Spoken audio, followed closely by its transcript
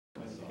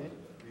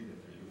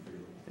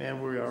And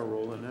we are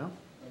rolling now.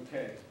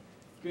 Okay.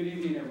 Good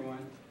evening, everyone.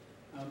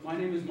 My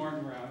name is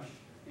Martin Roush,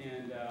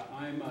 and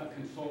I'm a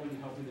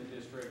consultant helping the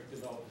district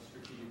develop a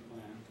strategic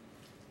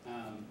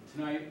plan.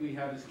 Tonight we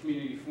have this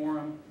community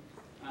forum.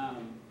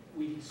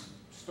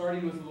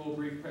 Starting with a little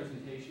brief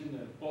presentation,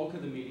 the bulk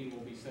of the meeting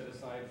will be set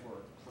aside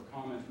for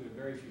comments. We have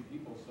very few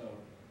people, so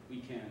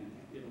it'll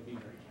be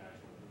very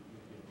casual.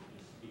 You'll be able to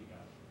just speak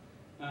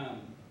up.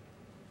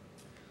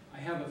 I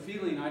have a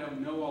feeling, I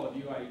don't know all of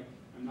you,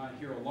 I'm not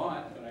here a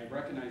lot, but I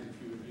recognize a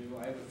few of you.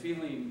 I have a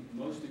feeling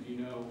most of you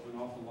know an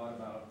awful lot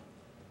about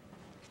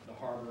the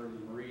harbor and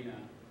the marina.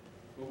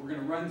 But we're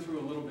going to run through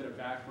a little bit of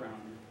background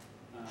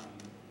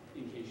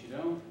in case you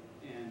don't,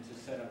 and to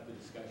set up the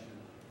discussion.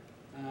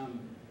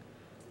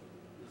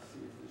 Let's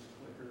see if this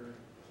clicker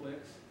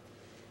clicks.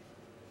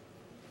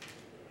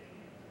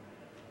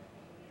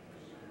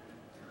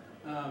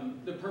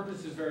 The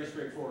purpose is very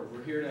straightforward.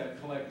 We're here to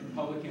collect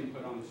public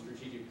input on the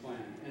strategic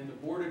plan. And the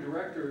board of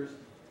directors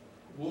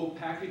will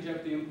package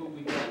up the input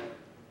we get,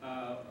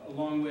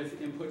 along with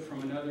input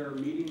from another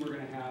meeting we're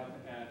going to have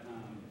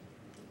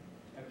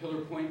at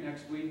Pillar Point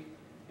next week,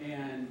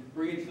 and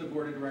bring it to the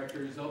board of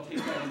directors. They'll take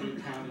that into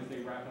account as they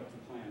wrap up the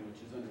plan, which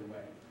is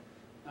underway.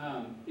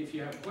 If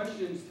you have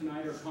questions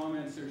tonight or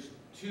comments, there's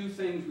two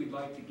things we'd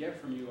like to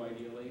get from you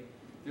ideally.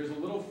 There's a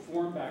little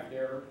form back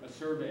there, a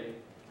survey.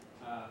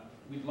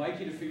 We'd like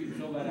you to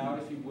fill that out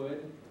if you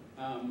would.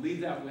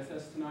 Leave that with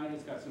us tonight.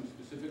 It's got some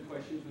specific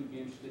questions we'd be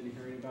interested in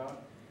hearing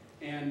about.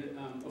 And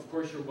of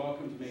course, you're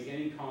welcome to make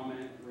any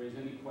comment, raise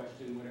any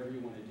question, whatever you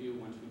want to do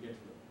once we get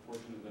to the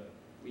portion of the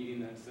meeting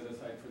that's set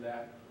aside for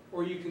that.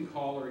 Or you can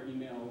call or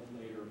email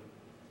later,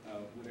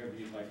 whatever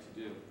you'd like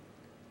to do.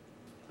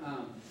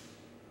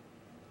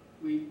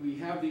 We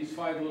have these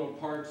 5 little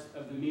parts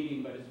of the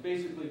meeting, but it's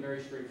basically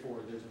very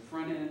straightforward. There's a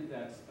front end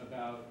that's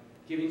about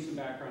giving some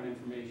background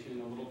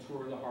information, a little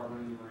tour of the harbor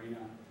and the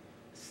marina,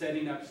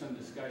 setting up some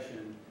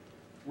discussion.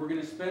 We're going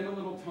to spend a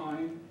little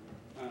time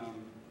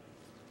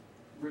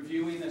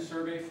reviewing the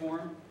survey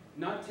form,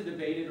 not to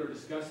debate it or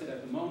discuss it at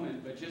the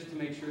moment, but just to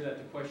make sure that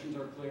the questions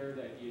are clear,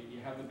 that you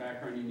have the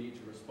background you need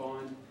to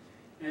respond.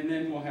 And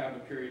then we'll have a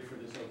period for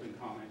this open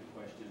comment and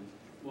questions.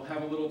 We'll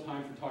have a little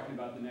time for talking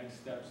about the next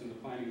steps in the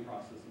planning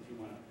process if you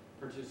want to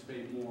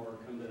participate more or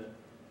come to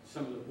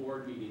some of the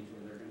board meetings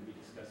where they're going to be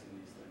discussing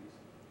these things.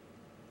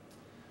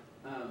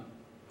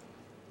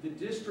 The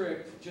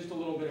district, just a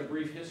little bit of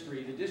brief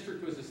history, the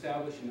district was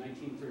established in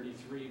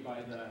 1933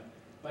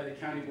 by the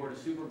County Board of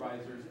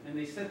Supervisors, and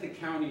they set the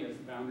county as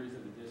the boundaries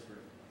of the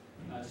district.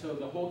 So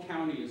the whole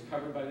county is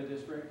covered by the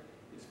district.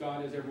 It's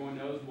got, as everyone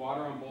knows,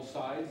 water on both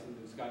sides.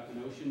 It's got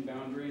an ocean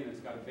boundary and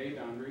it's got a bay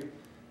boundary.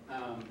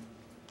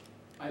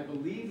 I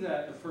believe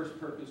that the first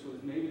purpose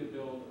was maybe to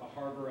build a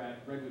harbor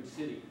at Redwood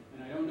City.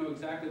 And I don't know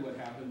exactly what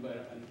happened,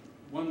 but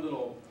one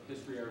little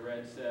history I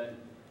read said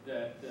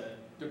that the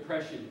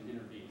Depression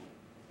intervened,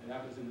 and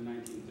that was in the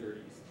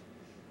 1930s.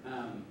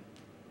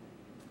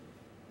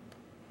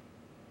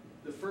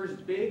 The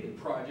first big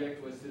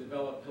project was to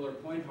develop Pillar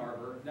Point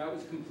Harbor. That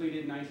was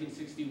completed in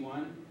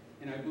 1961,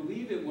 and I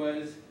believe it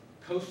was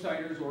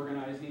coastsiders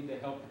organizing to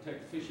help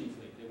protect the fishing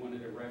fleet. They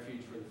wanted a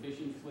refuge for the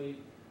fishing fleet,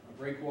 a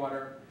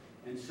breakwater,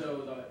 and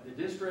so the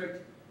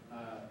district,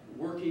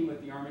 working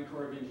with the Army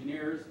Corps of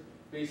Engineers,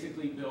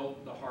 basically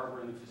built the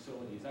harbor and the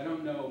facilities. I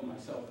don't know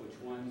myself which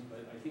ones,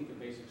 but I think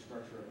the basic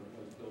structure of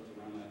it was built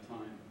around that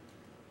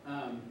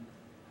time.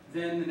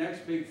 Then the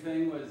next big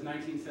thing was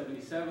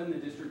 1977. The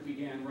district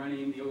began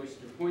running the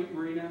Oyster Point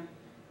Marina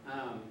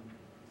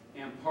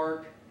and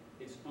Park.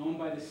 It's owned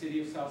by the city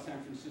of South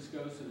San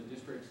Francisco, so the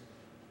district's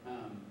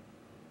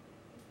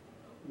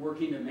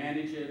working to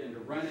manage it and to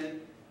run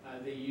it.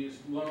 They used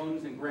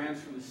loans and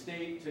grants from the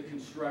state to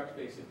construct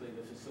basically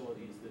the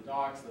facilities, the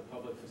docks, the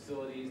public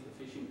facilities,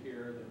 the fishing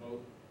pier, the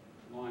boat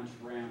launch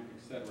ramp,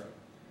 etc.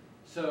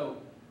 So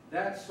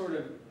that's sort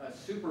of a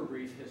super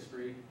brief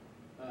history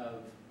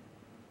of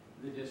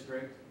the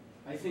district.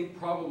 I think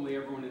probably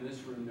everyone in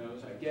this room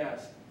knows, I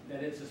guess,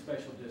 that it's a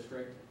special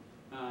district.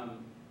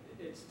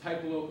 It's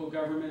type of local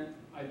government.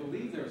 I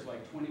believe there's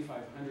like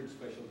 2,500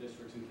 special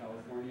districts in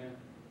California.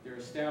 They're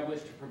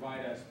established to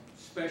provide a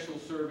special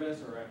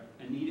service or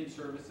a needed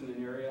service in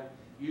an area,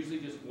 usually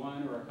just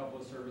one or a couple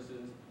of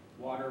services: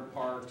 water,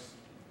 parks,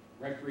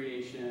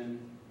 recreation,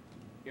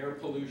 air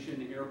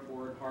pollution,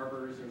 airport,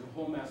 harbors. There's a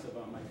whole mess of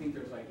them. I think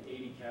there's like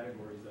 80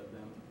 categories of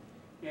them.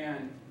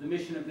 And the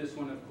mission of this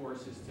one, of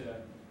course, is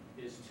to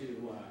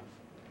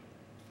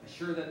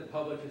assure that the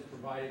public is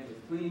provided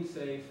with clean,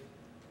 safe,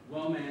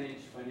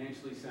 well-managed,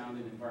 financially sound,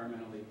 and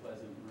environmentally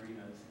pleasant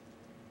marinas.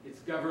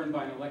 It's governed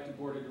by an elected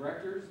board of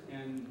directors,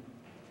 and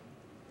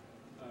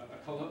a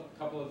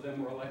couple of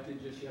them were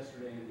elected just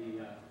yesterday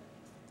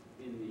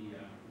in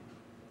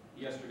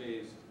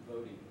yesterday's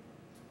voting.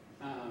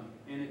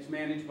 And it's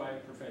managed by a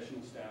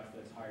professional staff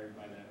that's hired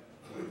by that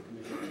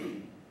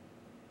commission.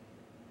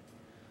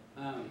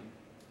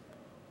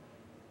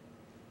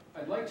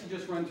 I'd like to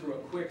just run through a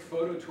quick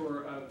photo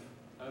tour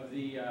of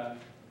the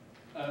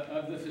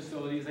of the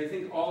facilities. I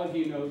think all of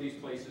you know these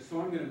places, so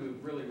I'm going to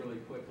move really, really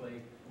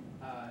quickly.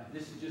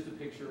 This is just a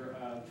picture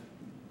of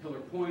Pillar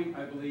Point,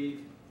 I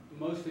believe.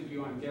 Most of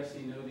you, I'm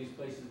guessing, know these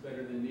places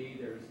better than me.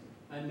 There's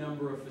a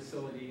number of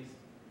facilities,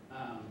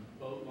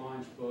 boat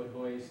launch, boat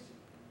hoist,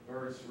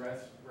 berths,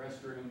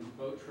 restrooms,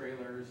 boat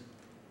trailers,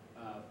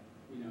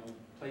 you know,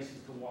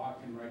 places to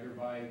walk and ride your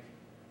bike,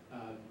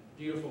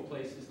 beautiful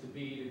places to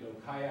be, to go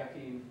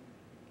kayaking,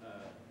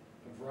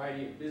 a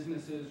variety of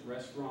businesses,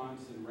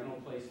 restaurants, and rental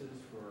places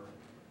for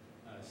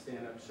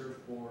stand-up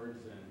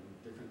surfboards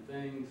and different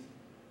things.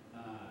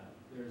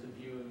 There's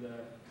a view of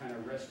the kind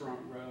of restaurant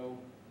row,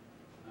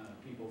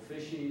 people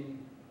fishing,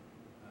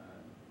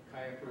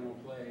 kayak rental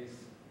place.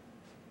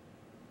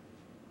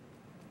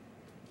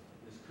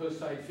 This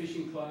Coastside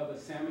Fishing Club, a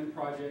salmon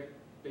project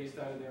based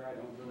out of there. I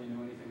don't really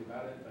know anything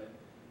about it, but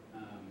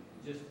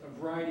just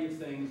a variety of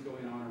things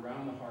going on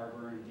around the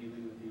harbor and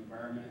dealing with the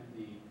environment.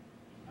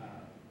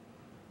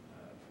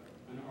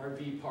 An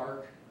RV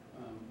park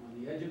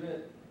on the edge of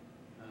it.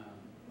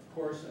 Of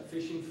course, a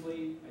fishing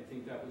fleet. I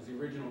think that was the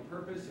original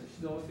purpose. There's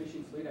still a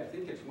fishing fleet. I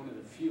think it's one of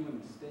the few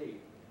in the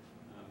state.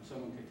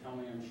 Someone could tell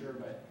me, I'm sure,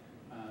 but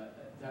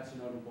that's a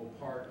notable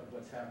part of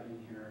what's happening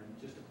here.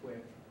 And just a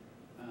quick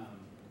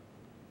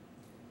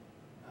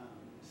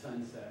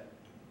sunset.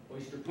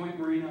 Oyster Point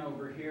Marina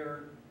over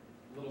here,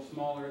 a little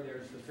smaller.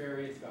 There's the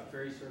ferry. It's got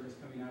ferry service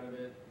coming out of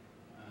it.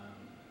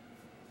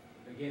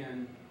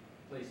 Again,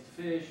 place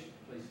to fish,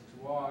 places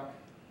to walk.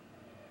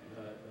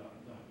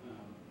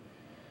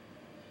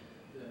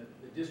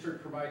 The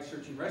district provides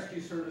search and rescue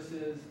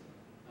services.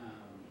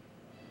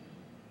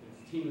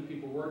 There's a team of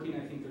people working.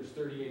 I think there's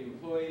 38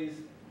 employees,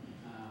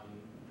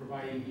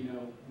 providing, you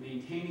know,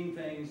 maintaining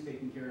things,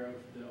 taking care of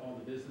all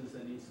the business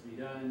that needs to be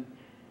done,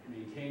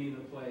 maintaining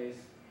the place,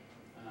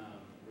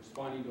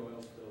 responding to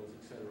oil spills,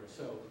 etc.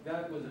 So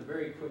that was a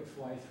very quick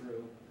fly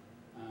through.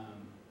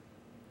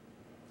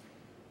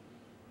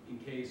 In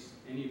case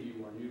any of you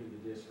are new to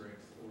the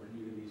districts or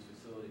new to these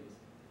facilities.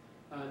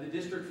 The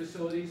district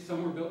facilities,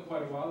 some were built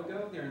quite a while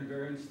ago. They're in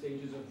varying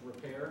stages of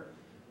repair.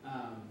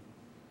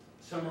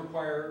 Some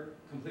require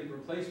complete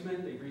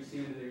replacement. They've reached the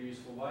end of their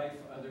useful life.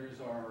 Others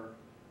are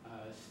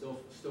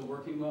still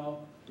working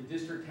well. The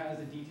district has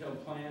a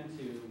detailed plan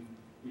to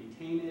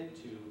maintain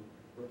it, to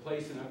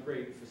replace and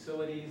upgrade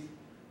facilities.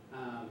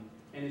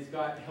 And it's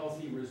got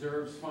healthy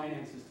reserves,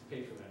 finances to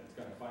pay for that. It's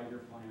got a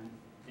 5-year plan,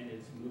 and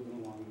it's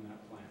moving along in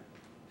that plan.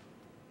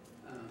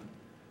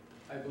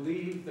 I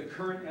believe the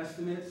current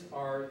estimates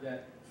are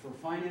that for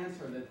finance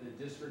are that the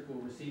district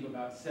will receive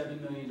about $7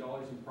 million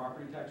in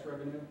property tax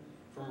revenue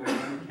from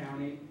Ramona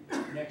County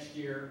next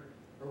year,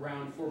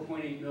 around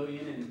 $4.8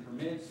 million in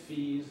permits,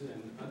 fees,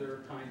 and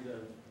other kinds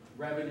of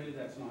revenue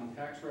that's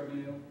non-tax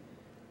revenue.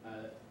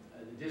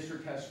 The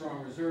district has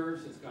strong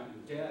reserves. It's got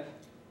no debt.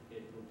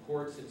 It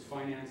reports its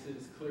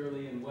finances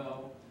clearly and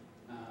well.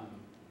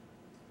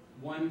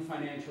 One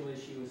financial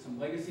issue is some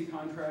legacy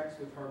contracts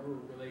with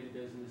harbor-related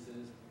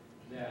businesses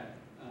that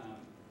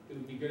it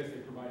would be good if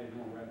they provided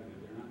more revenue.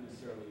 They're not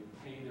necessarily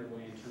paying their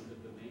way in terms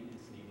of the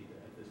maintenance needed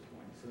at this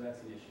point. So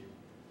that's an issue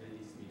that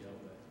needs to be dealt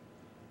with.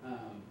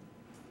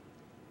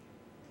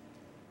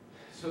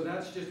 So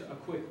that's just a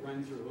quick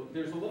run through.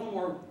 There's a little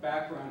more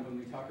background when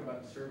we talk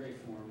about the survey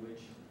form,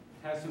 which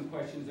has some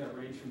questions that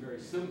range from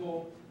very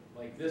simple,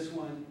 like this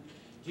one.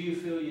 Do you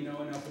feel you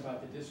know enough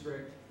about the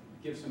district?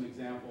 Give some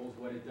examples,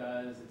 what it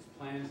does, its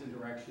plans and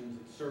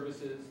directions, its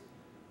services.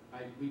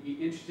 We'd be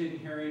interested in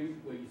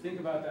hearing what you think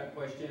about that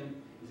question.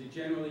 Is it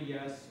generally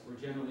yes or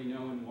generally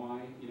no, and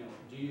why? You know,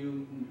 do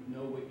you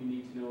know what you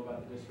need to know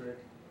about the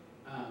district?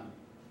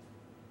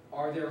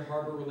 Are there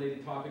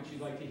harbor-related topics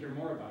you'd like to hear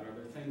more about? Are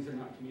there things they're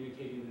not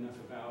communicating enough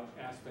about,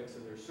 aspects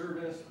of their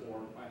service, or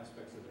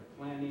aspects of their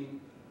planning,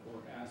 or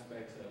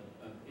aspects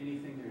of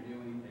anything they're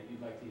doing that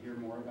you'd like to hear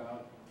more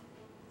about?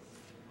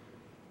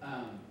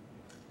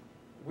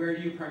 Where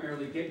do you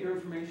primarily get your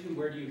information?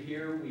 Where do you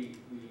hear? We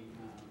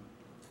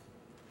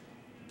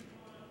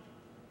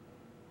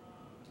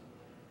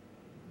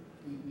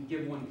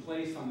give one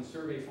place on the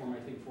survey form, I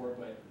think, for it,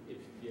 but if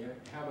you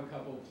have a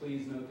couple,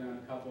 please note down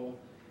a couple.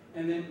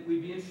 And then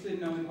we'd be interested in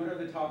knowing what are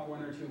the top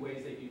 1 or 2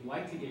 ways that you'd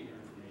like to get your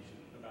information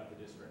about the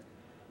district.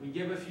 We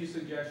give a few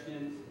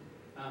suggestions,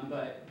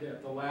 but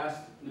the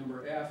last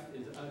number F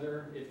is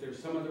other. If there's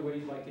some other way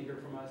you'd like to hear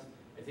from us,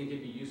 I think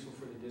it'd be useful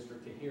for the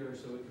district to hear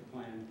so it could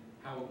plan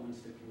how it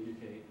wants to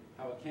communicate,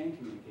 how it can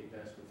communicate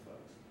best with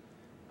folks.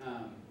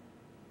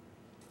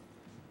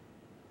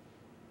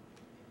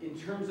 In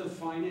terms of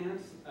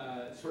finance,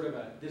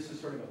 this is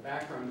sort of a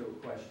background to a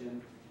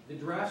question. The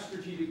draft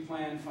strategic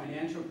plan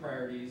financial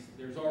priorities,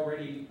 there's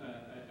already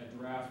a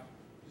draft,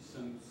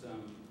 some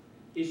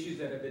issues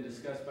that have been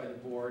discussed by the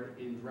board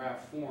in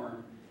draft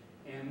form.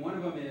 And one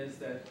of them is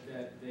that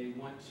they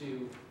want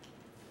to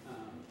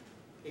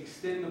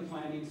extend the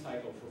planning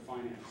cycle for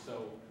finance.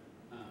 So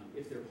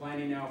if they're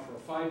planning now for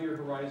a 5-year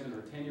horizon or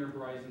a 10-year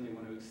horizon, they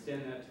want to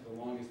extend that to the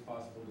longest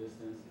possible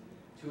distance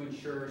to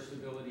ensure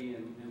stability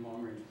and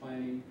long-range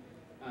planning.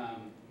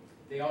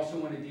 They also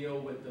want to deal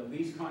with the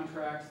lease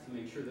contracts to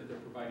make sure that they're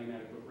providing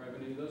adequate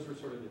revenue. Those were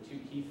sort of the two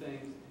key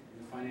things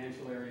in the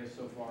financial area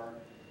so far.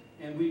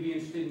 And we'd be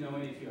interested in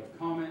knowing if you have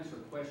comments or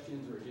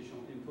questions or additional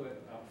input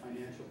about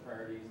financial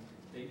priorities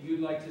that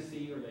you'd like to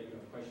see or that you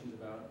have questions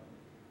about.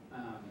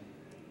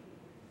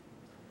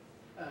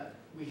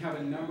 We have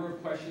a number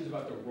of questions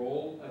about the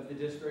role of the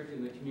district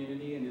in the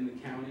community and in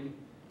the county.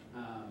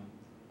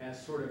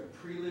 As sort of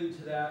prelude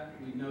to that,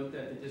 we note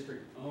that the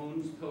district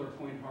owns Pillar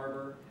Point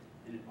Harbor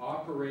and it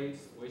operates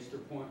Oyster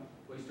Point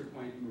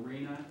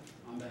Marina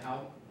on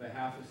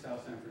behalf of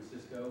South San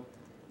Francisco.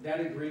 That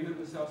agreement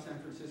with South San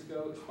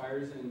Francisco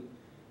expires in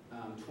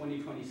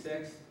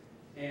 2026,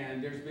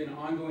 and there's been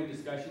ongoing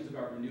discussions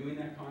about renewing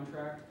that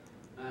contract.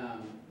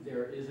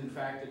 There is in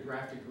fact a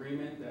draft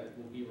agreement that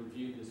will be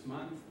reviewed this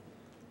month.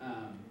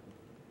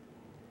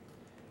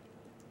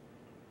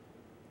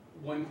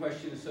 One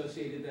question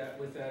associated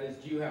with that is,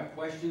 do you have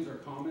questions or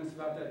comments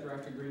about that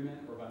draft agreement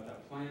or about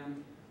that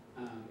plan?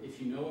 If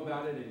you know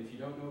about it, and if you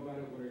don't know about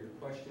it, what are your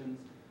questions?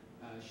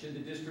 Should the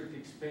district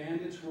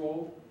expand its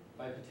role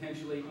by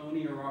potentially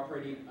owning or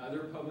operating other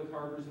public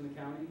harbors in the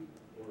county,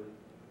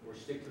 or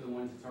stick to the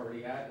ones it's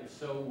already at? If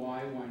so,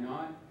 why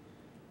not?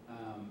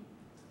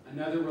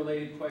 Another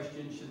related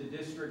question, should the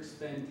district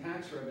spend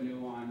tax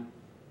revenue on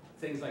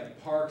things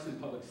like parks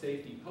and public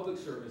safety, public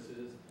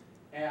services,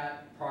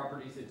 at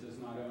properties it does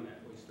not own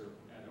at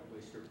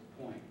Oyster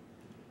Point,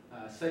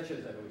 such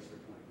as at Oyster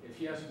Point? If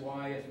yes,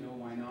 why? If no,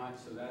 why not?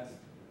 So that's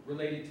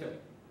related to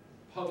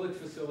public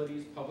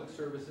facilities, public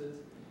services.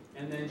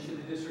 And then should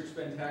the district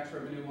spend tax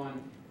revenue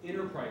on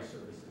enterprise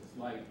services,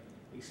 like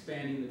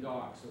expanding the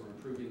docks or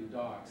improving the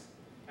docks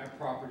at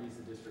properties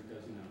the district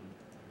doesn't own?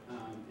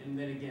 And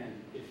then again,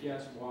 if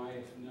yes, why?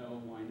 If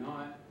no, why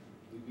not?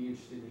 We'd be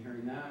interested in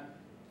hearing that.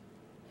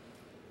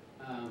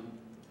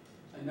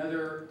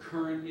 Another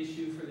current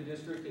issue for the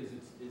district is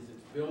its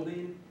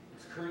building.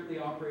 It's currently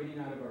operating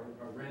out of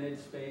a rented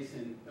space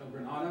in El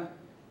Granada.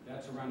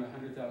 That's around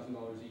 $100,000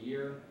 a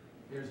year.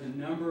 There's a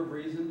number of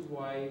reasons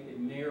why it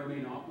may or may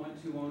not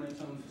want to own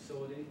its own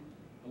facility.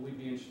 We'd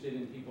be interested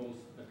in people's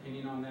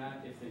opinion on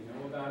that, if they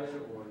know about it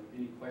or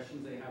any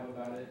questions they have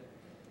about it.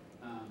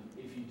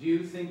 If you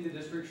do think the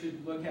district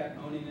should look at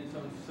owning its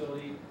own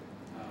facility,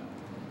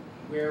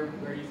 where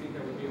you think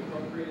that would be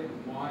appropriate,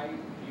 why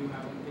do you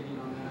have an opinion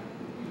on that?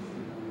 We'd be interested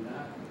in knowing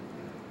that.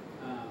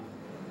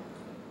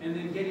 And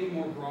then getting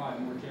more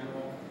broad, more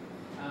general.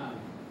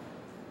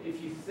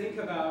 If you think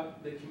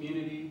about the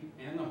community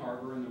and the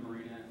harbor and the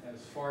marina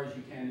as far as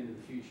you can into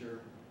the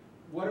future,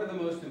 what are the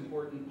most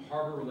important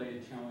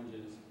harbor-related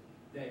challenges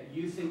that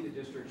you think the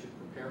district should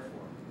prepare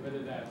for?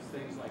 Whether that's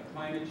things like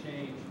climate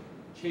change,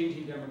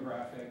 changing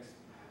demographics,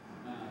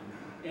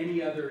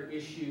 any other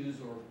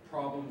issues or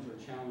problems or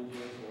challenges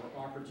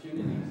or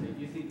opportunities that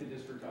you think the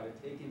district ought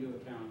to take into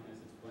account as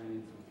it's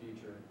planning for the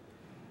future.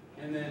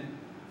 And then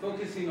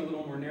focusing a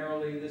little more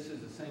narrowly, this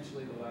is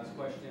essentially the last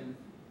question.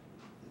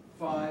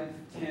 5,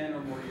 10,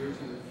 or more years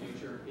into the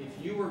future,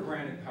 if you were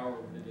granted power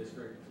over the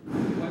district,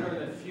 what are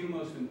the few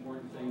most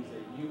important things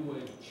that you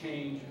would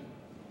change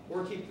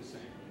or keep the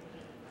same?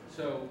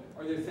 So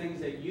are there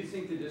things that you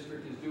think the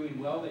district is doing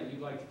well that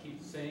you'd like to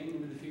keep the same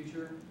into the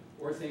future,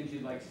 or things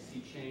you'd like to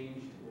see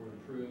changed or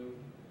improved?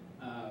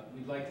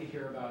 We'd like to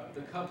hear about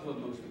the couple of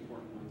most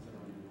important ones that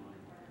are on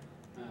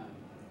your mind.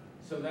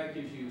 So that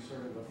gives you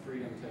sort of a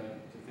freedom to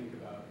think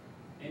about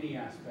any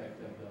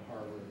aspect of the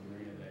harbor or the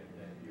marina that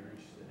you're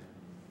interested in.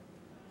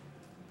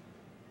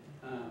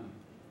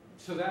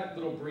 So that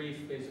little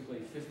brief,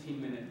 basically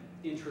 15-minute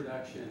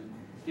introduction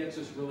gets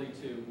us really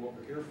to what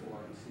we're here for.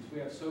 And since we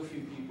have so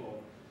few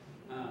people,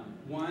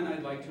 one,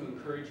 I'd like to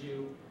encourage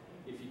you,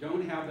 if you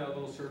don't have that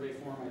little survey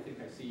form, I think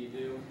I see you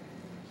do,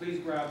 please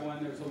grab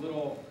one. There's a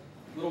little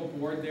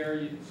board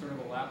there, sort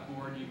of a lap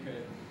board,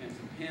 and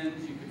some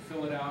pens. You could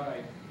fill it out.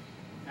 I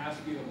ask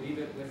you to leave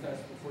it with us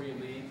before you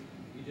leave.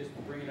 You just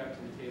bring it up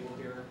to the table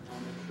here. I'll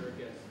make sure it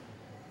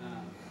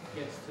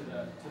gets to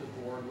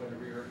the board,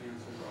 whatever your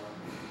answers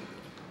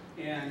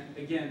are. And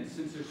again,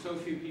 since there's so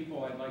few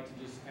people, I'd like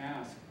to just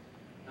ask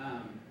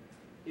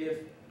if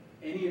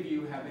any of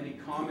you have any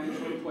comments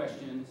or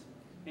questions,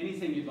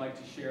 anything you'd like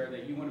to share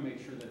that you want to make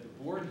sure that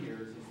the board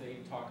hears as they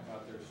talk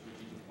about their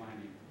strategic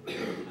planning.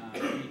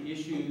 Any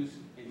issues,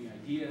 any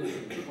ideas,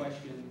 any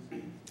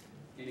questions,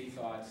 any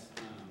thoughts,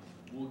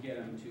 we'll get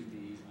them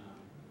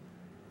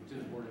to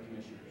the Board of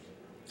Commissioners.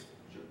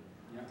 Sure.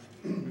 Yeah.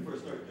 Before I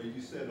start,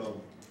 you said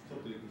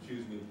something that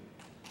confused me.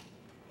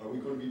 Are we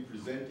going to be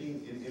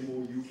presenting an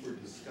MOU for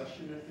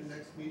discussion at the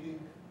next meeting?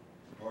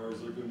 Or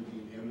is there going to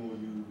be an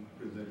MOU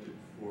presented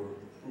for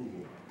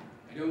approval?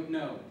 I don't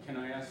know. Can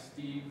I ask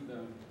Steve,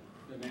 the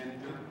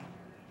manager?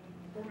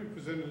 Probably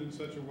presented in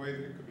such a way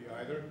that it could be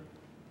either.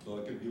 So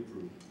it could be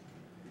approved.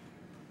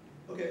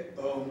 Okay,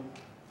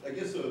 I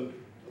guess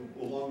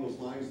along those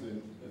lines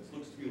then, it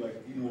looks to be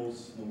like the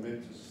most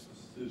momentous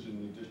decision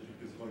the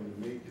district is going to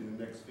make in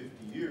the next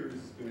 50 years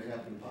is going to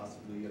happen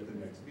possibly at the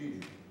next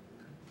meeting.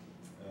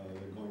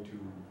 They're going to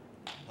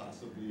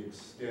possibly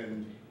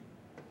extend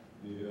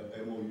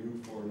the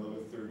MOU for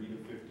another 30 to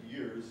 50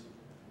 years.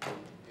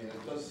 And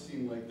it does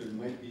seem like there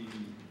might be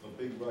a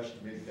big rush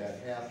to make that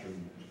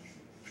happen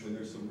when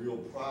there's some real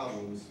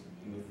problems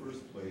in the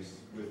first place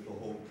with the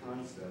whole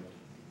concept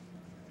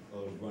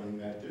of running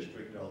that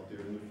district out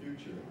there in the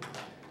future.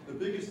 The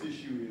biggest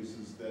issue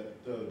is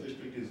that the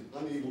district is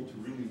unable to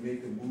really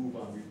make a move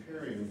on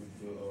repairing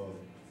the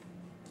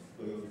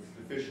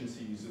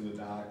deficiencies in the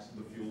docks,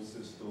 the fuel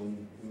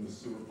system, in the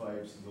sewer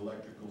pipes, the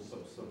electrical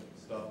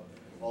stuff,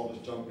 all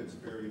this junk that's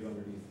buried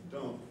underneath the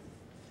dump.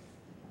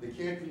 They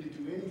can't really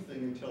do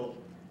anything until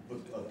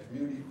a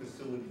community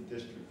facility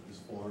district is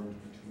formed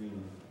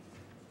between,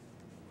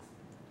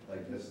 I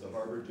guess, the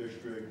Harbor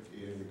District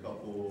and a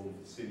couple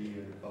of city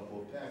and a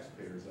couple of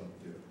taxpayers out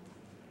there.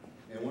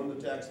 And one of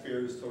the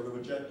taxpayers sort of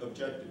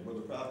objected, one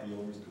of the property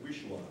owners,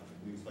 Kawishwa,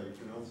 I believe is how you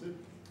pronounce it.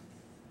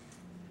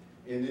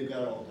 And they've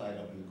got it all tied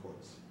up in the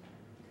courts.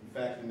 In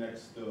fact, the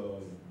next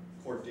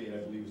court date, I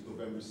believe, is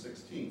November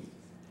 16th,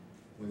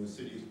 when the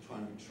city is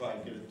trying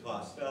to get it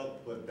tossed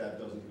out, but that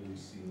doesn't really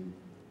seem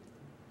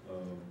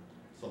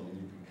something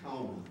you can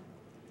count on.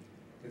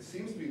 It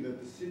seems to me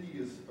that the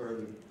city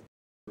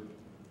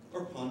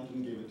or punt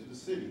and give it to the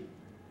city,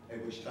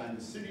 at which time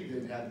the city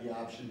then had the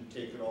option to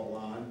take it all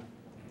on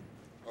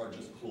or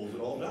just close it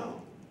all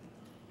down.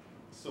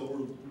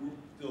 So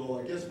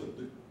I guess what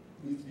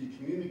needs to be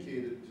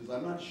communicated, because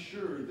I'm not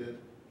sure that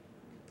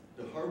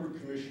the harbor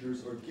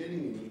commissioners are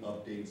getting any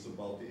updates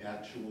about the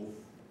actual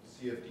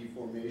CFD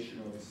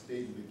formation or the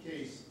state of the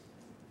case,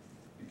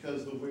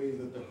 because the way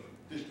that the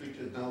district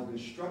has now been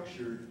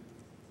structured,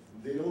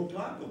 they don't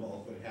talk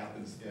about what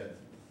happens at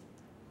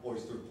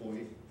Oyster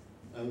Point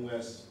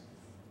unless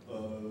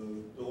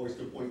the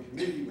Oyster Point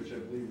Committee, which I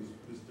believe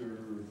is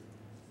Mr.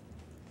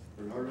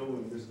 Bernardo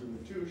and Mr.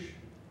 Mateusz,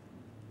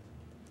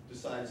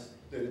 decides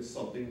that it's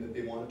something that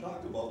they want to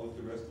talk about with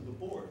the rest of the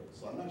board.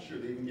 So I'm not sure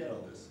they even get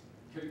all this.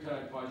 Could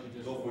I pause you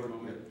just for a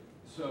moment?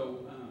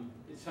 So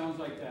it sounds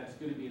like that's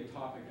going to be a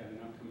topic at an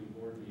upcoming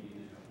board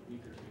meeting in a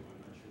week or two.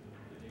 I'm not sure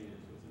the date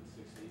is. Was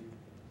it 16th?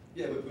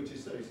 Yeah, but what you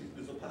said,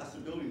 there's a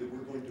possibility that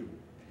we're going to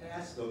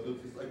pass those.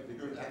 It's like they're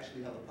going to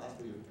actually have a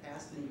possibility of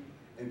passing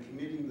and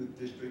committing the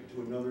district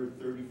to another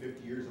 30,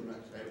 50 years.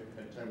 I haven't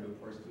had time to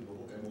parse through the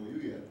whole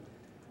MOU yet.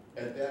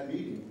 At that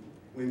meeting,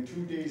 when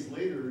 2 days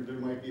later, there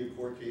might be a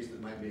court case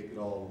that might make it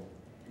all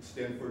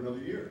extend for another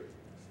year.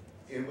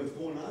 And what's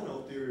going on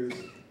out there is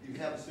you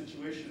have a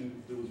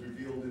situation that was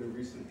revealed in a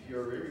recent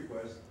PRA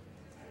request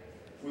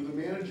where the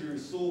manager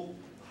is so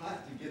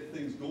hot to get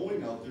things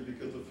going out there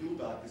because the fuel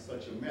dock is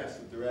such a mess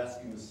that they're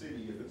asking the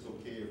city if it's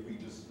okay if we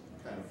just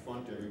kind of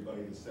front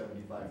everybody to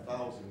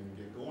 $75,000 and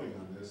get going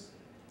on this.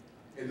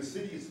 And the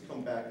city has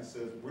come back and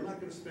says, we're not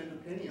going to spend a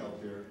penny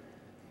out there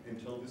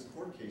until this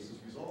court case is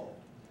resolved.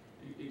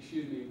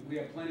 Excuse me, we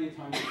have plenty of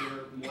time to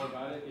hear more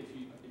about it. If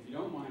you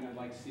don't mind, I'd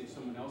like to see if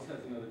someone else has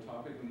another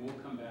topic, and we'll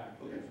come back.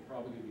 Okay. There's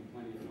probably going to be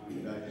plenty of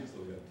time Yeah, I think so,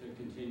 yeah. to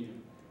continue.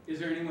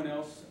 Is there anyone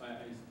else?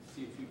 I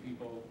see a few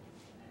people.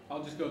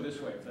 I'll just go this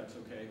way if that's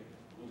okay.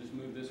 We'll just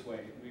move this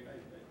way.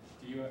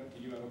 Do you have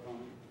a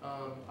comment?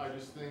 I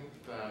just think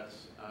that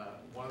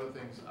one of the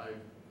things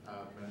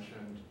I've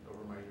mentioned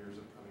over my years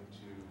of coming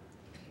to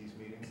these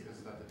meetings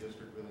is that the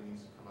district really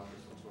needs to come up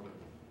with some sort of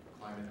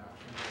climate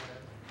action plan,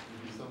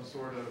 some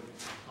sort of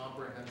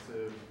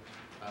comprehensive,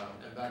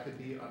 and that could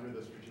be under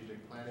the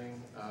strategic planning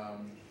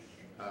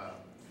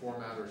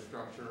format or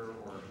structure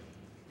or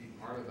be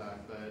part of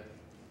that, but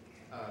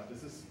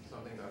this is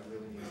something that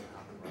really needs to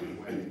happen right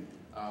away.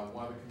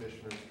 One of the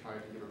commissioners tried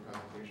to give a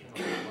presentation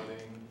on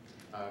flooding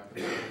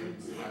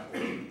concerns at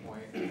Oyster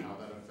Point and how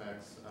that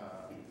affects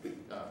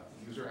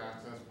user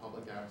access,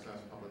 public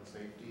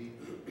safety.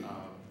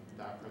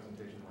 That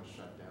presentation was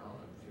shut down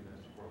a few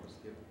minutes before it was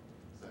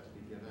set to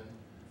be given.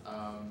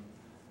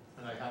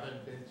 And I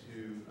haven't been to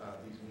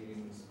these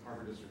meetings,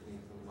 Harbor District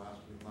meetings, in the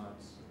last few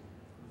months,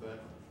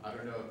 but I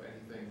don't know if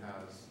anything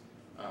has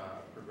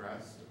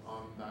progressed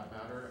on that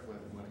matter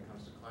when it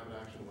comes to climate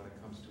action, when it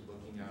comes to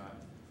looking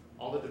at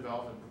all the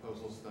development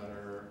proposals that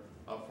are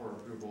up for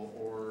approval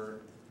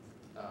or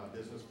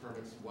business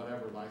permits,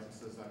 whatever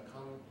licenses that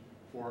come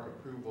for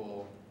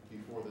approval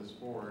before this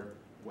board,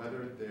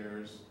 whether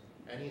there's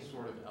any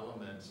sort of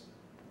element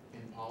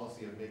in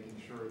policy of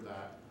making sure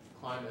that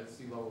climate,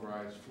 sea level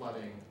rise,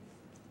 flooding,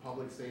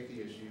 public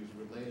safety issues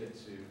related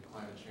to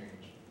climate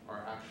change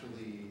are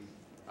actually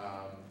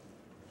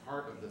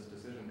part of this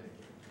decision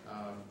making.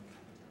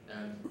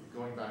 And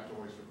going back to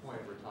Oyster Point,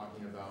 we're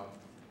talking about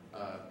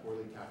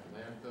poorly capped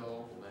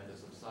landfill, the land is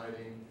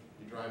subsiding.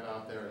 You drive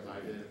out there, as I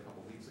did a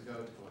couple weeks ago,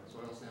 to collect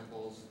soil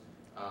samples.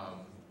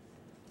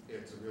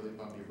 It's a really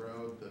bumpy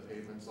road, the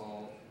pavement's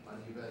all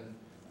uneven.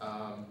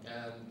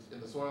 And in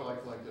the soil I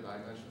collected, I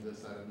mentioned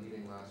this at a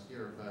meeting last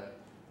year, but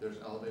there's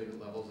elevated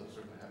levels of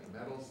certain heavy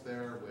metals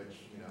there,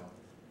 which, you know,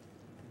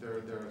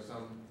 there are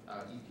some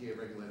EPA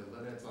regulated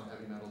limits on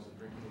heavy metals in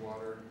drinking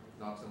water,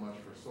 not so much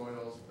for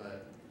soils,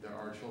 but there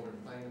are children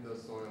playing in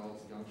those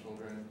soils, young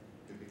children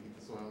who could eat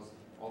the soils.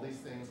 All these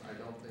things I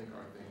don't think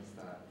are things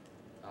that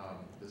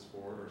this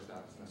board or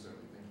staff is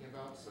necessarily thinking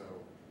about. So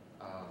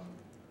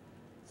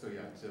So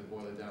yeah, to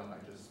boil it down, I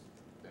just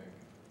think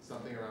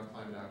something around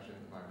climate action,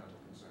 environmental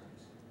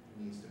concerns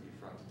needs to be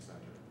front and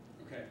center.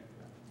 Okay,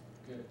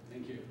 good,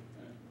 thank you.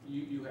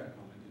 You had a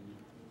comment,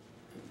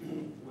 didn't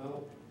you?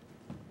 Well,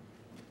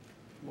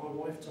 my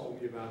wife told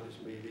me about this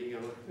meeting,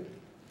 and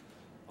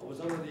I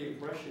was under the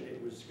impression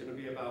it was going to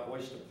be about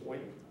Oyster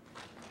Point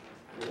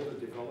and all the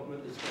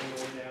development that's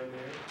going on down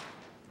there.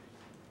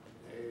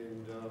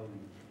 And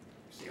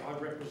see, I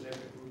represent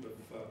a group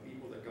of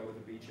people that go to the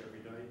beach every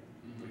day,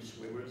 we're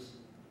swimmers.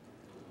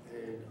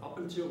 And up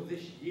until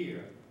this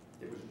year,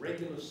 there was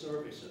regular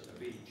service at the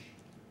beach.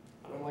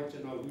 I don't like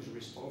to know who's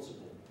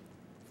responsible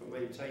for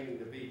maintaining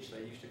the beach. They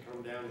used to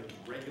come down and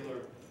regular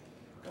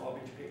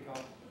garbage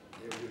pickup.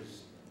 There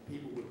was,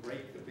 people would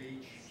rake the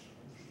beach,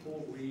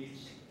 pull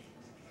weeds,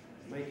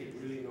 make it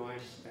really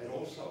nice. And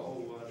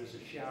also, there's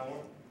a shower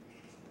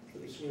for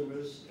the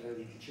swimmers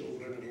and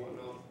children and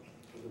whatnot.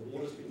 And the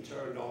water's been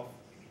turned off.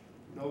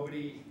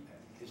 Nobody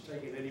is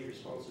taking any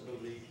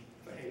responsibility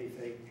for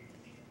anything.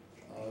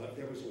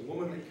 There was a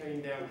woman that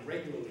came down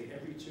regularly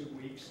every 2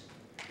 weeks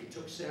and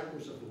took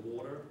samples of the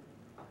water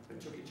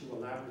and took it to a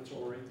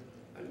laboratory.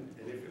 And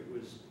if it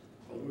was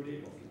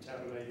polluted or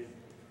contaminated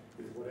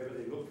with whatever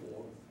they look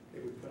for, they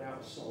would put out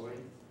a sign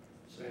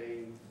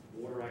saying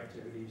water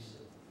activities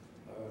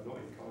not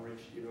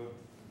encouraged, you know.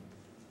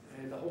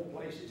 And the whole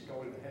place is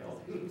going to hell.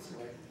 It's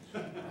like,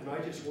 and I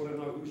just want to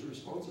know who's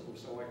responsible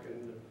so I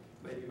can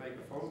maybe make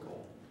a phone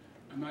call.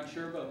 I'm not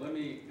sure, but let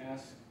me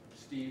ask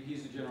Steve.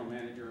 He's the general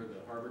manager of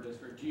the Harbor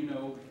District. Do you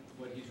know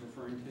what he's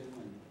referring to?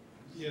 And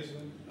Yes,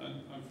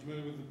 I'm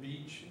familiar with the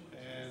beach,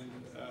 and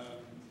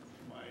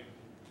my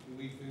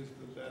belief is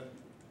that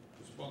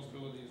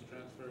responsibility is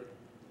transferred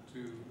to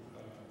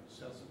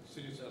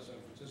City of South San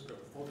Francisco.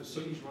 Oh, the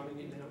city's running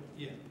it now?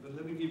 Yeah, but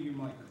let me give you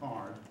my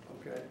card.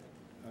 Okay.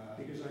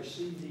 Because I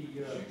see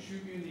the,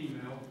 Shoot me an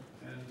email,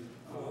 and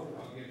Oh,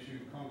 okay. I'll get you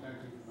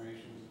contact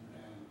information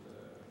and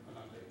an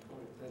update. all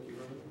right, thank you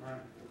very much. All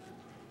right.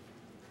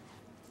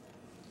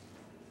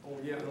 Oh,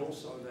 yeah, and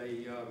also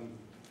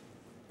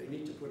they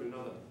need to put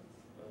another,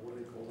 what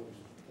do they call them,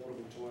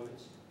 portable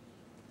toilets.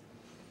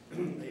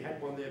 They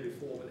had one there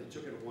before, but they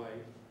took it away.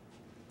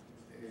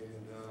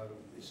 And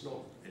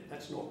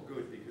that's not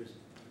good, because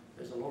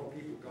there's a lot of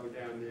people go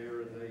down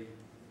there and they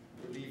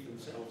relieve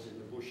themselves in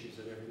the bushes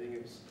and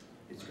everything.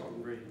 It's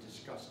gotten really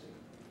disgusting.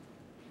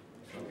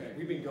 Okay.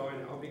 I've been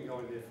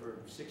going there for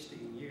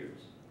 16 years,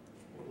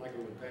 like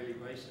on a daily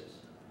basis.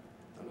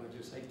 And I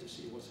just hate to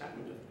see what's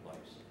happened to the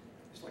place.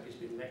 It's like it's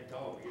been let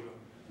go, you know.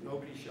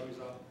 Nobody shows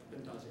up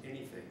and does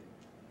anything.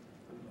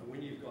 And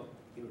when you've got,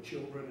 you know,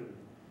 children and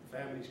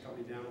families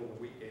coming down on the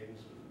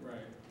weekends,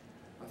 right.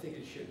 I think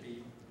it should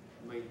be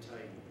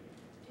maintained.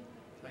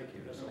 Thank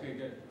you, that's all. Okay,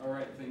 good. All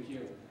right, thank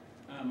you.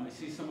 I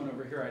see someone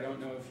over here. I don't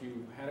know if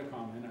you had a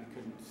comment. I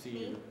couldn't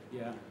see you.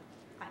 Yeah.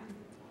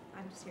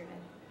 I'm just here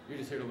to You're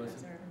just here to listen?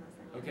 observe and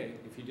listen. Okay,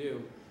 if you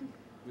do.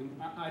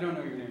 I don't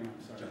know your name,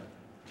 I'm sorry.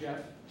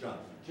 Jeff? John.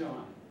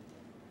 John.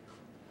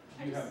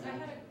 I had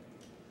a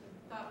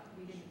thought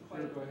we didn't Sure,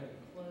 quite go ahead.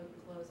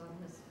 close on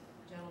this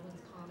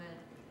gentleman's comment.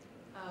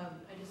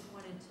 I just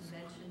wanted to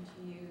mention to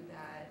you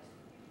that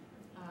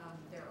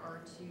there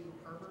are 2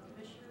 harbor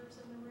commissioners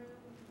in the room,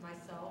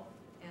 myself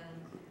and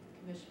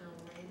Commissioner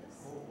Lorenz.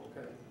 Oh,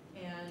 okay.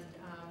 And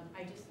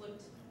I just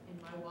looked in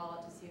my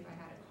wallet to see if I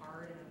had a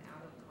card, and I'm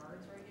out of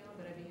cards right now,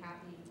 but I'd be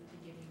happy to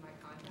give you my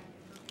contact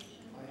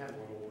information. I had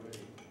one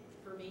already.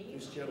 For me?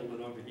 This gentleman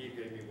over here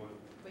gave me one.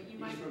 But you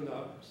He's might, from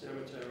the San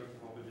Mateo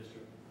Harbor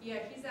District.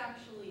 yeah, he's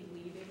actually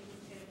leaving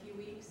in a few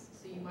weeks,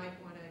 so you might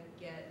want to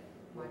get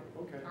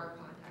Okay. our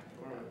contact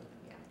All info. right.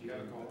 Yeah. Do you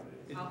have a card?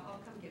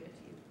 I'll come give it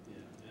to you.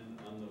 Yeah, and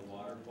on the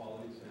water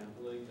quality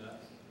sampling,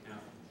 that's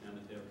San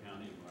Mateo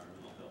County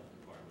Environmental Health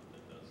Department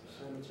that does that.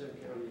 San Mateo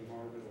County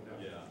Environmental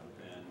Health. Yeah,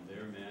 and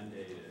they're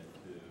mandated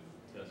to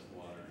test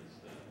water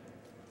instead.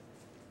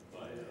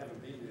 By, I haven't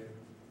been there.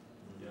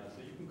 yeah, so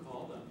you can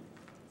call them.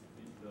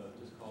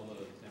 Just call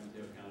the San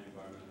Mateo County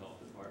Environmental Health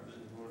Department.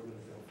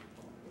 Environmental Health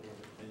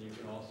Department. And you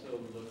can also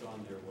look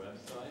on their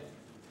website.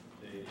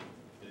 They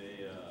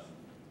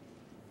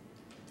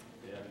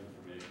have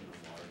information on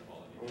water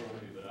quality All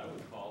right. too, but I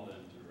would call them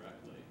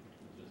directly,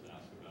 and just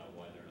ask about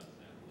why they're not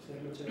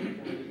San sampling.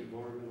 Mateo County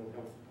Environmental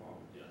Health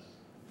Department. Yes.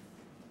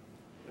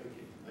 Thank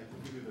you. I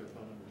can give you their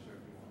phone number, sir,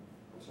 if you want.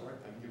 I'm sorry?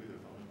 I can give you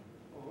their phone number.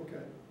 Oh,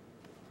 okay.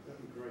 That'd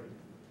be great.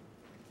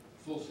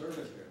 Full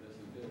service here, this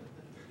is good.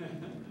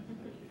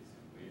 Thank you.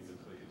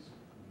 Please.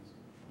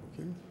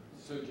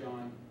 So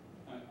John,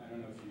 I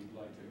don't know if you'd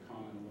like to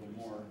comment a little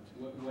more.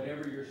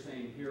 Whatever you're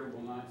saying here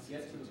will not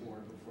get to the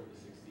board before the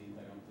 16th,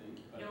 I don't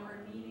think. But, No, our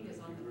meeting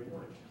is on the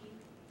 14th.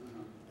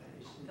 uh-huh.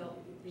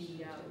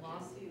 The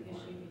lawsuit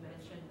issue you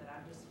mentioned that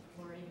I'm just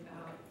worrying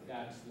about,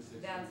 That's the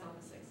 16th. that's on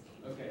the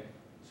 16th. Okay,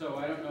 so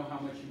I don't know how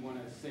much you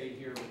want to say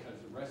here because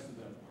the rest of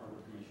the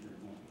harbor commissioners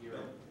won't hear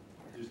it.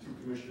 There's 2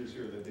 commissioners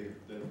here that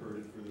have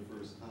heard it for the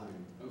first time.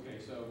 Okay,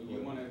 so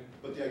you want to,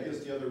 But I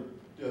guess the other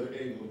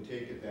angle to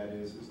take at that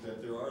is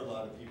that there are a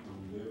lot of people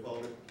who live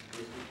out at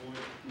Oyster Point,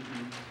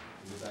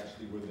 And it's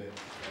actually where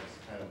that's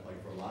kind of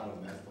like for a lot of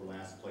them, that's the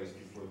last place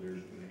before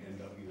they're gonna end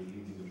up either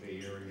leaving the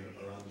Bay Area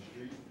or on the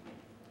street.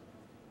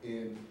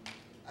 And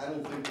I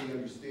don't think they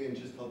understand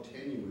just how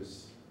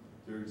tenuous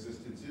their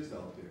existence is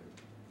out there.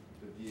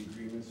 That the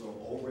agreements are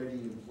already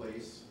in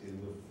place and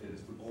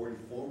it's already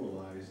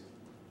formalized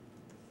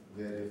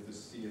that if the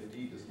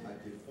CFD does not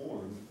get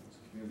formed, it's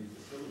a community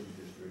facility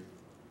district,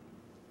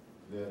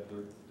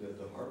 that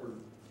the harbor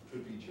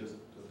could be just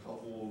a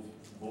couple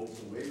of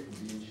votes away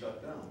from being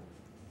shut down.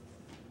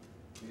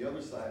 The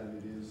other side of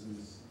it is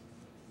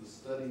the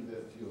study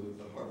that, you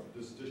know,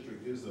 this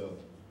district is an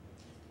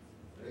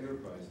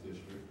enterprise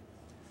district.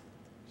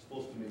 It's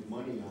supposed to make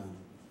money on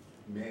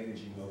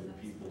managing other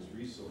people's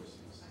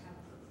resources.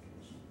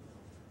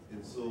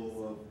 And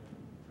so,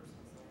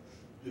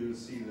 you'll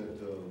see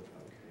that,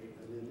 Okay,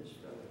 and then this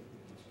fellow.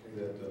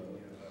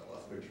 I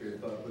lost my train of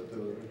thought, but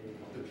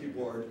the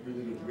people aren't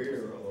really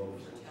aware of,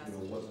 you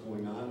know, what's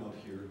going on up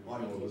here. I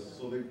know this,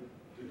 so they've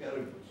got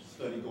a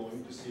study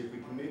going to see if we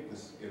can make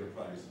this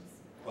enterprise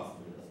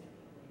profitable.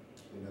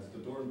 And that's the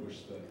Dornbush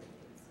study.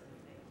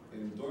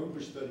 And the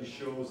Dornbush study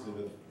shows that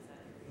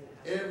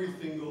if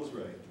everything goes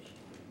right,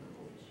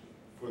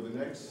 for the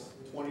next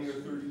 20 or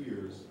 30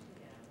 years,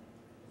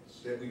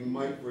 that we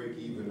might break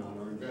even on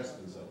our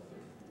investments out there,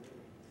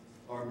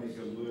 or make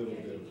a little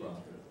bit of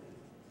profit.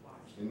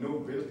 And no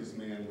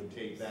businessman would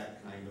take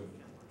that kind of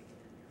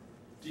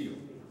deal,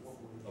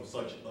 of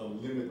such a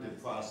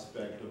limited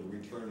prospect of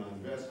return on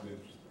investment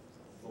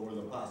over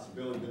the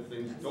possibility that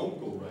things don't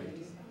go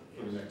right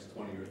for the next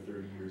 20 or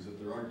 30 years,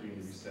 that there aren't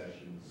any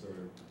recessions,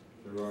 or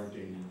there aren't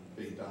any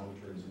big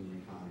downturns in the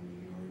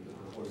economy, or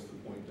that the Oyster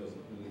Point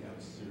doesn't really have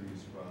a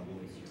serious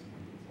problem,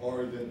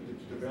 or that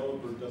the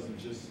developer doesn't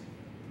just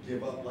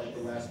give up like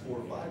the last 4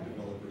 or 5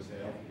 developers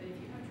have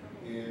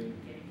and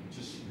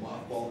just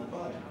mothball the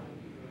project.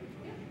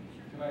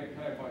 Can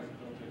I pause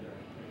you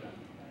there?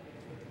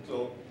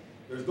 So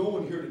there's no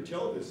one here to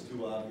tell this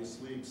to,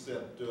 obviously,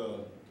 except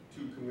 2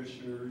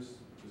 commissioners.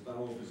 I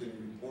don't know if there's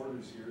any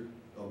reporters here.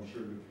 I'm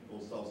sure the people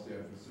of South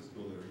San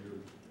Francisco that are here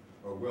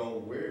are well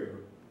aware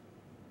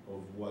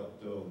of what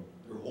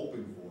they're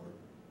hoping for.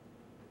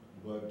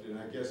 But, and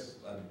I guess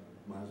I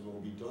might as well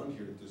be done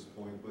here at this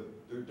point, but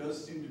there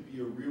does seem to be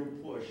a real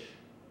push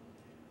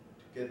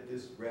to get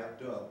this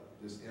wrapped up,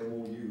 this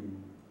MOU,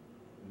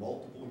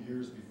 multiple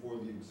years before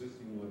the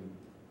existing one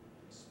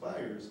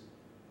expires,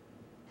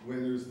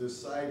 when there's this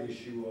side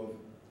issue of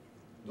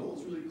no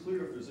one's really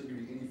clear if there's going to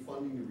be any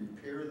funding to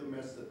repair the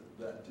mess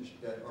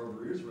that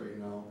harbor is right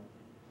now,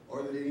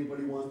 or that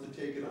anybody wants to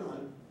take it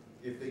on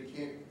if they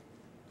can't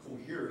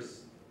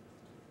coerce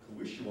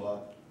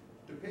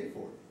to pay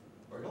for it,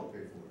 or help pay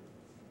for it.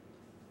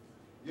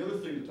 The other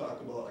thing to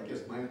talk about, I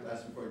guess my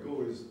last before I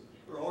go, is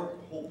there are a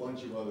whole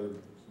bunch of other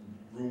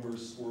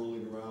rumors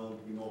swirling around.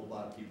 We know a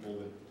lot of people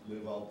that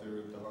live out there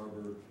at the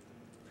harbor.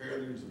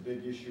 Apparently there's a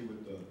big issue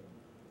with the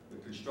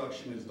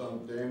construction has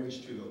done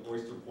damage to the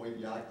Oyster Point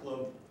Yacht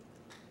Club,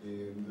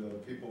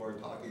 and people are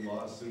talking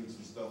lawsuits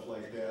and stuff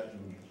like that,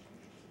 and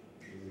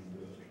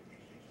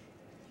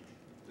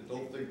I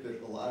don't think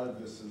that a lot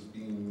of this is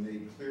being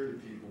made clear to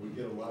people. We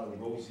get a lot of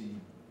rosy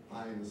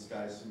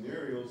pie-in-the-sky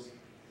scenarios,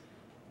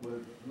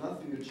 but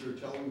nothing that you're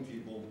telling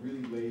people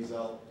really lays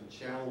out the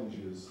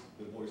challenges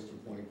that Oyster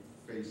Point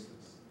faces.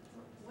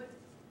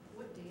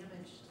 What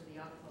damage to the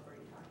yacht club are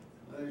you talking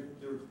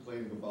about? They were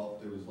complaining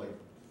about there was like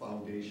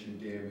foundation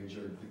damage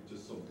or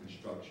just some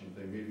construction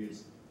thing. Maybe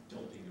it's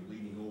tilting or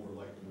leaning over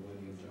like the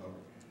Millennium Tower.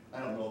 I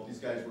don't know if these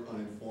guys were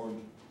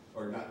uninformed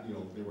or not, you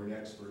know, they weren't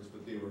experts,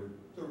 but they were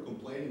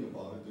complaining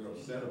about it, they're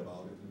upset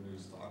about it, and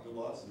there's talk of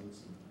lawsuits.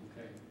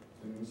 Okay.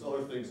 And there's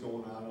other things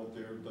going on out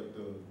there, like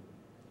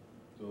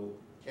the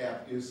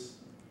cap is,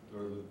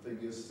 or the thing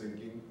is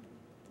sinking,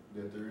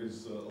 that there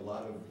is a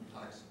lot of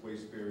toxic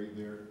waste buried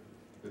there,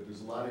 that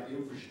there's a lot of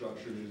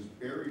infrastructure that is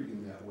buried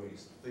in that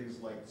waste. Things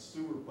like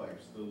sewer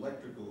pipes, the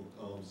electrical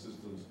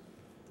systems,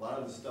 a lot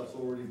of the stuff's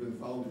already been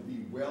found to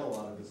be well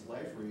out of its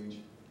life range.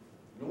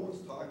 No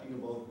one's talking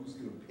about who's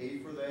gonna pay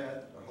for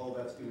that, or how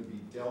that's gonna be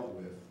dealt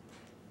with.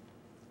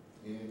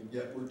 And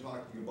yet we're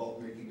talking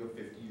about making a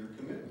 50-year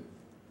commitment.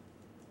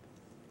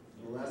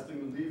 And the last thing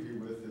to leave you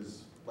with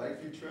is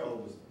Lakeview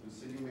Trail, the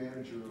city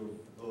manager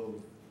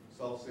of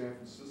South San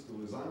Francisco,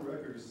 is on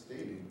record as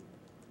stating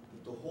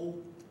that the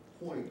whole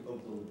point of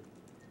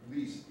the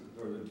lease,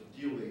 or the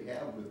deal they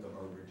have with the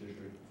Harbor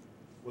District,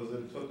 was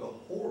that it took a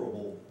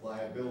horrible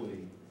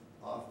liability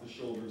off the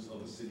shoulders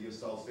of the city of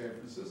South San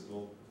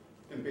Francisco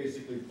and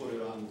basically put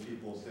it on the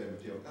people of San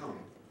Mateo County.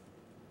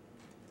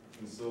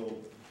 And so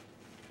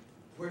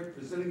we're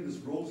presenting this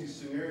rosy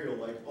scenario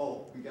like,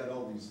 oh, we got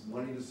all these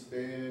money to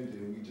spend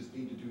and we just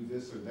need to do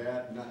this or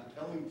that, not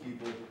telling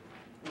people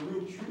the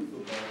real truth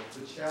about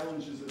the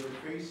challenges that are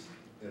faced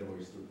at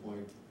Oyster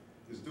Point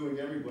is doing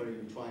everybody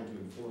and trying to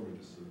inform a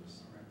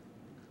disservice. All right.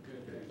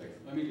 Good. Okay, thanks.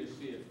 Let me just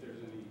see if there's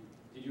any,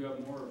 did you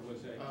have more, or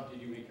was that,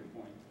 did you make your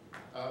point?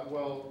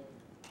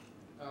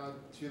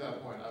 To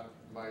that point,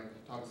 my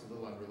talk's a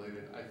little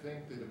unrelated. I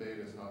think the debate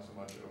is not so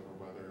much over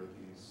whether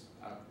these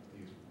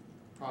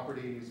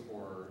properties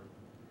or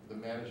the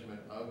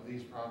management of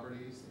these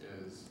properties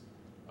is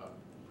a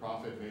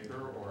profit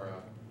maker or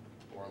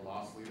a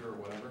loss leader or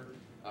whatever,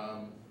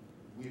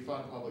 we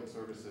fund public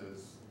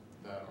services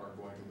that are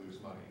going to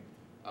lose money.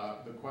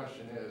 The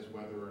question is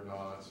whether or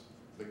not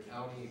the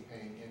county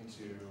paying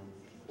into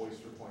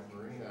Oyster Point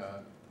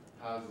Marina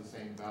has the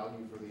same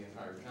value for the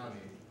entire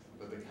county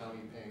that the county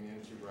paying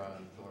in to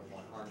run Pillar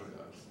Point Harbor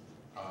does.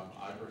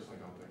 I personally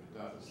don't think it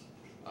does.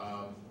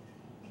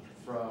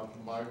 From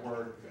my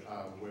work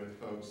with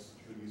folks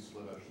who used to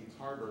live at Keats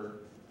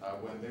Harbor,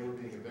 when they were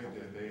being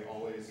evicted, they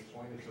always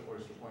pointed to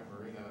Oyster Point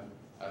Marina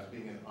as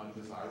being an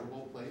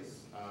undesirable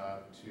place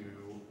to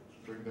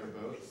bring their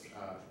boats,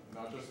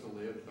 not just to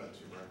live, but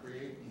to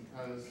recreate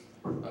because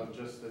of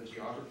just the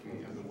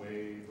geography and the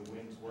way the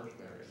winds work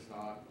there. It's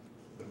not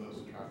the most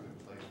attractive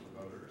place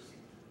for boaters.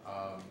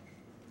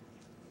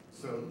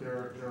 So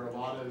there are a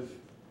lot of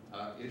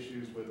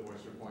issues with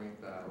Oyster Point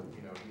that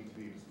need to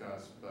be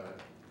discussed, but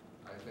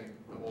I think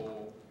the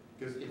whole,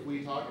 because if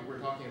we're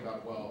talking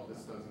about, well,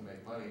 this doesn't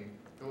make money,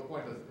 Pillar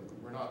Point isn't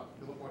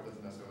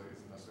necessarily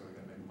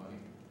going to make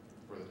money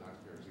for the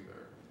taxpayers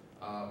either.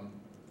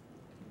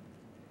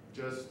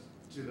 Just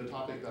to the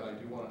topic that I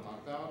do want to talk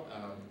about,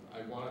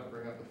 I want to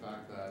bring up the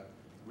fact that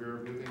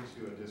we're moving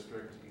to a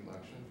district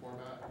election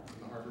format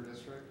in the Harbor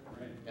District.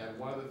 Right. And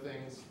one of the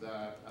things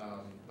that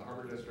the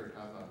Harbor District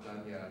has not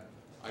done yet,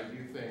 I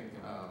do think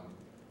a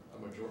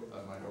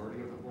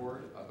minority of the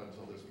board up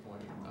until this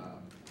point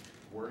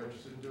were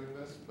interested in doing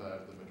this,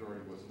 but the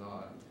majority was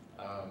not.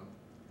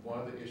 One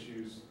of the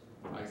issues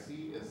I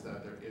see is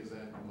that there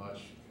isn't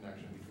much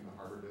connection between the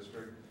Harbor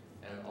District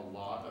and a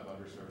lot of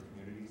underserved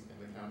communities in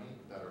the county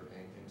that are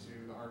paying into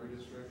the Harbor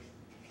District.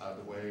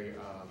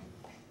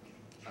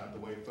 The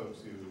way folks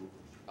who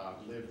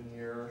live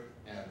near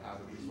and have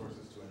the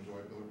resources to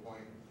enjoy Pillar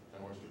Point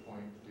and Oyster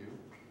Point do.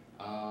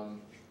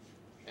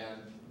 And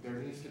there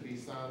needs to be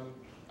some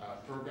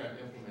program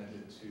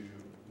implemented to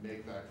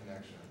make that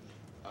connection.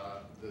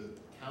 The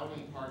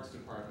county parks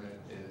department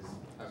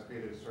has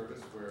created a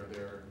service where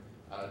they're,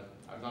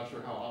 I'm not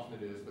sure how often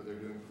it is, but they're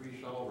doing free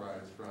shuttle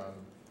rides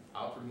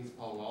out from East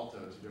Palo Alto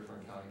to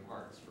different county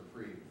parks for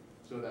free,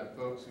 so that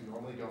folks who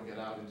normally don't get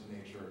out into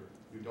nature,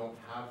 who don't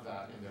have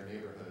that in their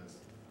neighborhoods,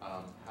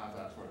 have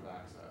that sort of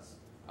access.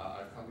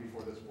 I've come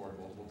before this board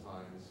multiple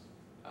times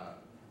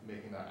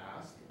making that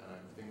ask, and I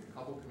think a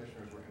couple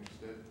commissioners were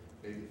interested,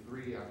 maybe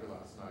 3 after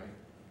last night.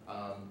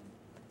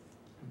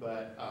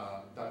 But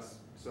that's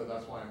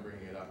why I'm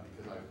bringing it up,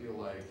 because I feel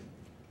like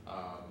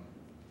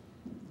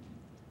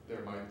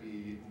there might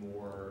be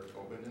more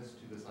openness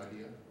to this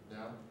idea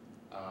now.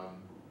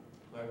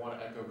 I want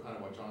to echo kind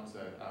of what John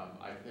said.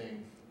 I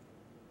think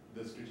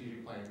the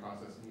strategic planning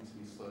process needs to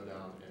be slowed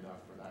down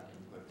enough for that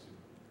input to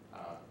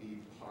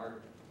be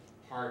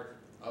part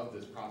of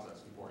this process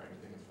before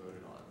anything is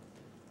voted on.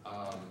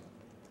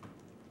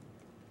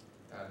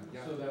 And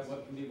yeah, So that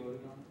what can be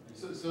voted on?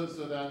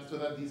 so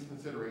that these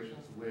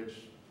considerations,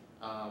 which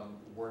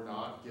were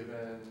not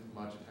given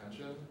much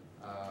attention,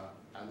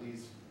 at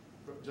least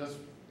just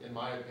in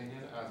my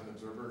opinion as an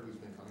observer who's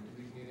been coming to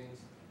these meetings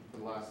for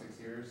the last 6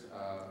 years,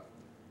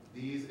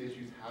 these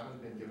issues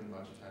haven't been given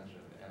much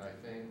attention, and I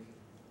think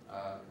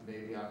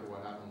maybe after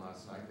what happened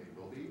last night they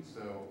will be.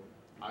 So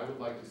I would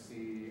like to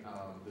see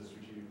the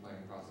strategic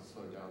planning process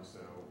slowed down so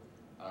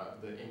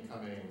the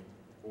incoming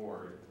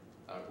board,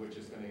 which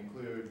is going to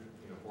include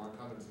 4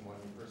 incumbents and 1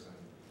 new person,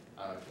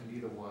 can be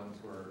the ones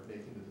who are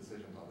making the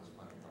decisions on this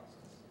planning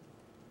process.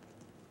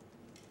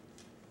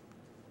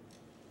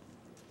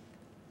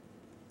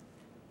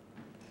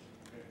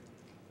 Okay.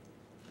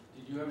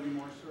 Did you have any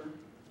more, sir?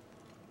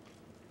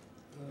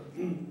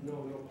 No,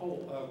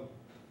 Paul,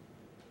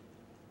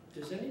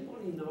 does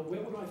anybody know,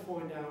 where would I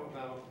find out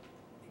about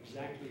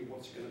exactly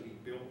what's going to be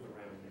built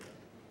around there?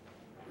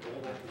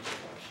 All that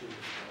construction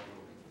is going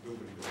on.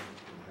 Nobody knows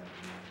what's going to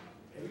happen.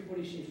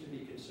 Everybody seems to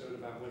be concerned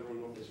about whether or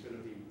not there's going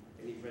to be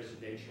any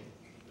residential.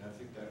 And I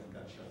think that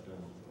got shut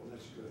down. Oh,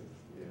 that's good.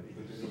 Yeah,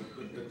 But because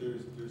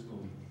there's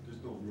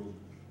no real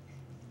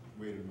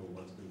way to know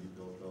what's going to be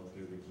built out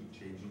there. They keep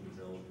changing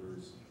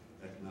developers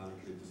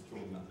economically.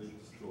 They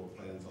just throw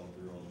plans out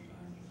there all the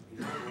time.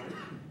 is that right?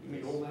 I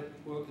mean, all that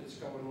work that's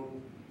going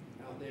on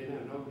out there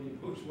now, nobody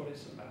knows what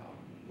it's about.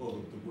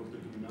 Well, the work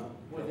they're doing now.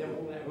 Well, they're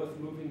all that earth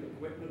moving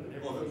equipment and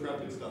everything. Well, they're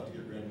prepping stuff to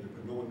get ready,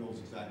 but no one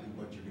knows exactly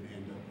what you're gonna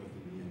end up with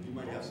in the end. You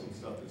might have some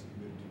stuff that's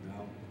committed to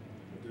now,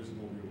 but there's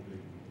no real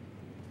big.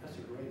 That's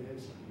a great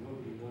answer.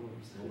 Nobody knows.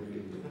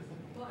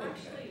 Well,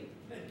 actually,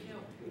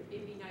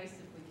 it'd be nice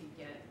if we could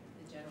get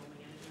the general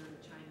manager to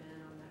chime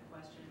in on that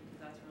question, because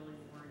that's really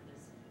more in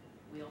his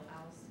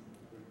wheelhouse.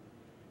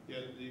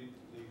 Yeah, the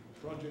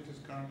project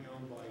is currently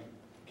owned by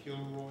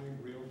Kilroy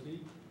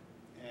Realty,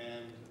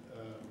 and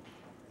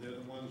they're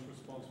the ones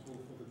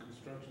responsible for the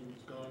construction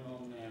that's going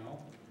on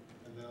now,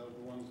 and they're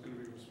the ones going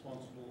to be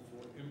responsible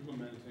for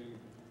implementing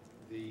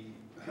the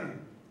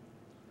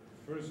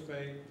first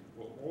phase,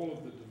 well, all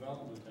of the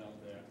development out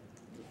there.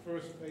 The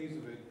first phase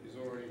of it is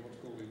already what's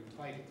called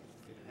entitled.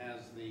 It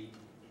has the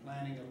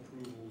planning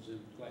approvals in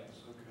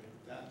place. Okay.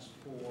 That's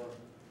for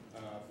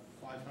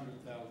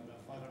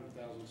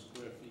 500,000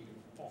 square feet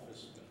of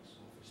office space.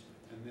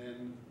 And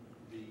then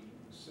the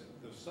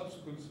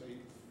subsequent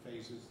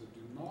phases that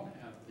do not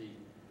have the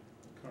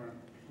current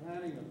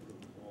planning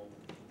approval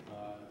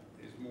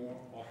is more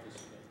office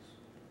space.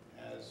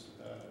 As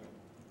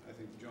I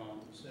think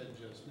John said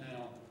just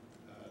now,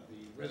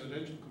 the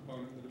residential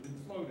component that had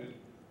been floated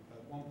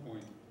at one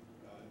point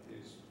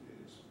is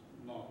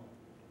not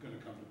going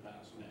to come to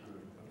pass now.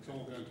 It's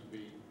all going to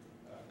be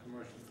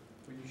commercial.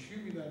 When you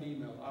shoot me that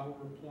email, I will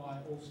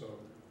reply also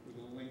with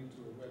a link to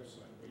a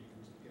website where you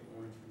can get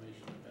more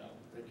information about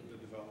the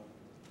development.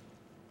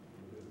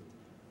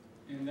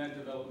 And that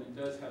development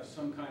does have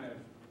some kind of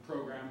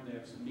program, they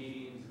have some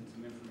meetings and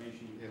some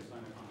information you can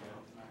sign up to get.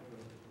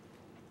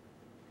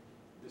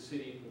 The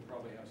city will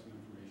probably have some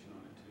information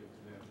on it too,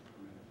 because they have to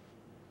permit it.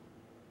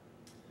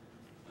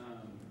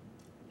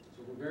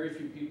 So we're very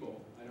few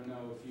people. I don't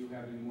know if you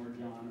have any more,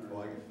 John, or?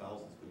 Well, I get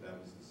thousands, but that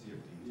was the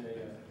CFD.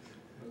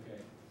 Yeah. Okay.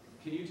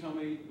 Can you tell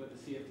me what the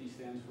CFD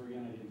stands for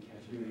again? I didn't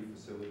catch it. Community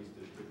Facilities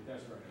District.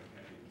 That's right,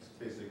 okay. It's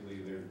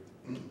basically they're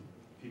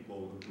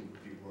people, a group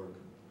of people are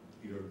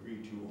either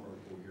agree to or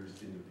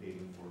coerced into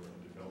paying for a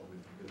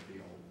development because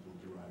they all will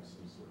derive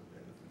some sort of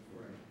benefit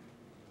for it.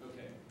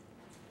 Okay.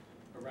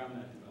 Around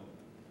that development.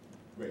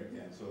 Right,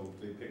 yeah, so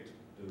they picked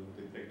the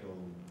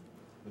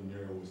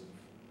narrowest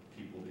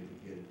people they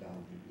could get it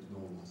down to because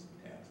no one wants to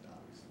pass,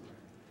 obviously.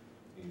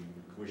 And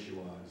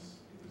Kwishiwas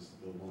is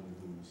the one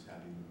who's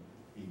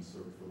being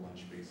served for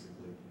lunch,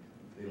 basically.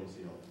 They don't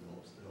see how it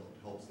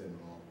helps them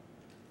at all.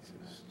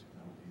 And I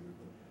don't either,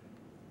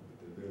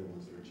 but they're the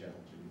ones that are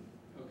challenging.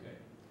 Okay,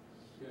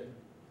 good.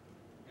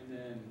 And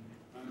then,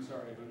 I'm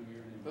sorry, I don't know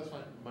your name. That's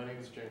fine. My name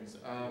is James.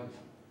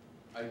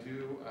 I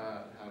do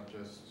have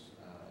just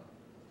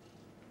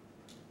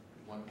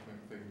one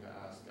quick thing to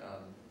ask.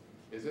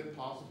 Is it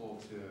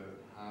possible to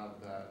have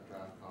that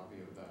draft copy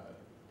of that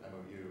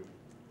MOU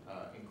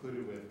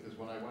included with, because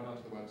when I went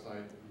onto the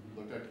website,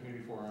 looked at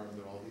community forum,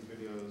 there are all these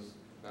videos,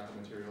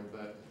 background material,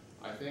 but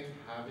I think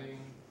having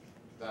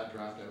that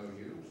draft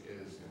MOU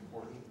is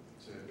important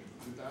to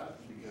include that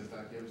because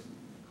that gives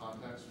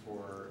context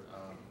for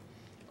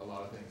a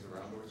lot of things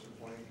around Oyster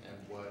Point and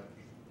what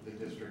the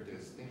district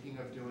is thinking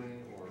of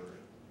doing or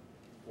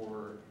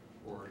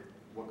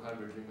what kind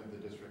of agreement the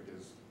district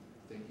is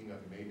thinking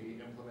of maybe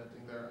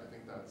implementing there. I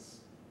think that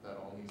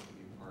all needs to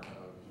be part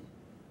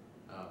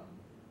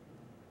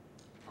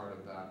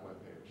of that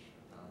webpage.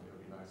 It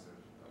would be nice if.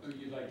 So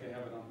you'd like to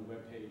have it on the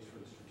webpage for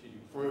the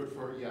strategic?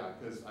 Yeah,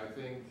 because I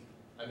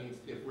mean,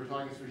 if we're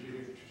talking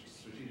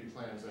strategic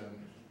plans and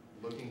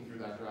looking through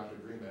that draft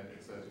agreement,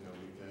 it says,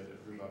 we could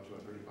approve up to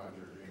a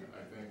 35-year agreement.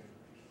 I think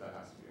that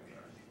has to be in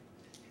there.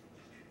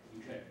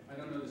 Okay, I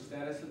don't know the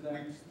status of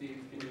that,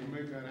 Steve. We can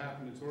make that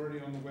happen. It's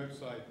already on the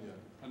website Yeah.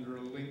 under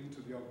a link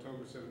to the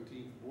October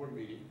 17th board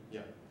meeting.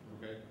 Yeah.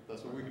 Okay,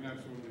 That's so what we can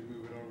absolutely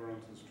move it over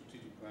onto the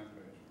strategic plan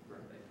page.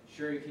 Great.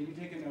 Sherry, can you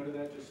take a note of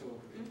that just so,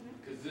 Mhm.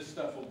 because this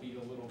stuff will be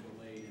a little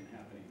delayed in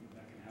happening,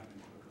 that can happen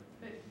quickly.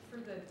 But for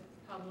the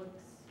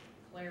public's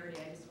clarity,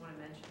 I just want to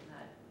mention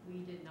that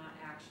we did not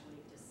actually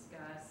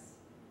discuss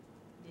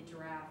the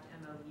draft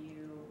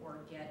MOU or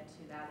get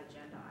to that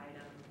agenda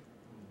item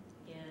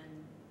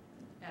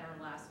at our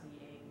last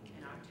meeting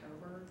in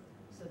October.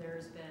 So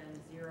there's been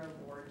zero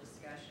board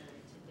discussion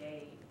to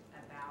date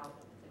about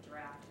the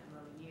draft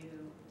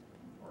MOU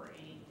or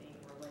anything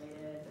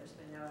related. There's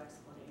been no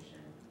explanation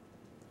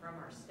from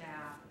our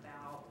staff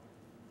about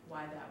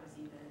why that was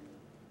even,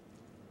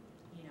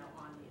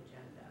 on the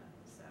agenda.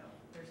 So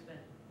there's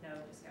been no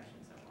discussion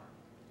so far.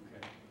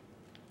 Okay.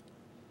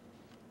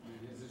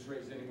 And has this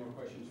raised any more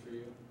questions for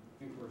you? I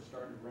think we're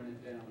starting to run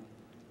it down.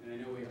 And I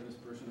know we have this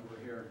person over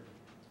here.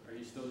 Are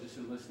you still just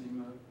in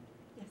listening mode?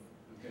 Yes.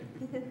 Okay.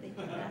 Thank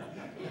you for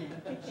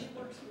asking. She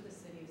works for the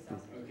city of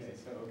South San Okay,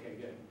 Francisco. okay,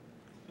 good.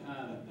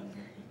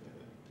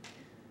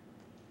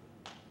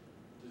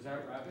 Does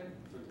that wrap it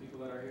for the people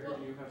that are here?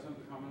 Do you have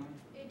something to comment on?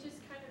 It just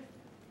kind of,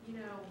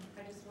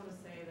 I just want to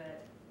say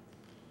that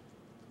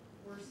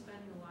we're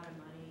spending a lot of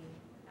money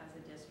as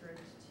a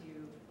district to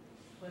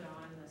put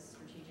on the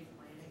strategic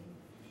planning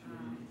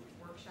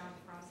workshop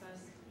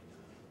process.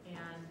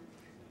 And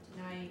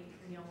tonight,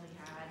 we only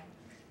had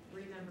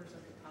 3 members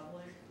of the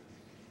public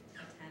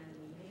attend the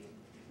meeting.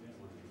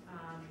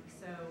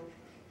 So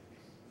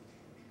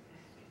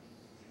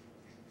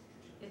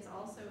it's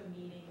also a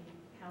meeting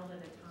held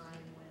at a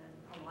time when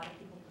a lot of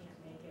people can't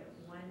make it,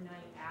 one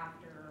night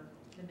after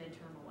the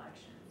midterm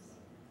elections.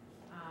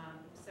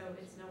 So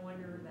it's no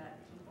wonder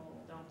that people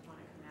don't want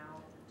to come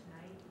out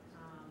tonight.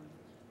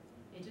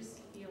 It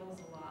just feels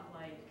a lot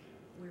like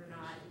we're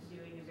not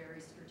doing a very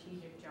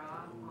strategic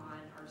job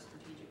on our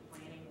strategic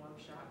planning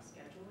workshop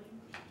scheduling.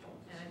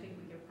 And I think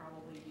we could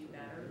probably do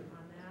better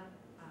on that.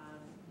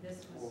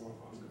 This was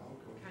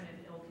kind of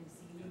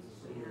ill-conceived,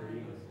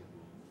 and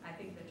I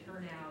think the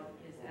turnout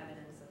is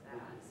evidence of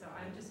that. So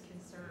I'm just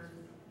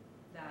concerned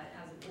that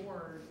as a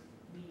board,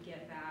 we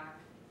get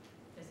back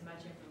as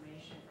much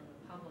information from the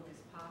public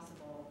as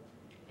possible.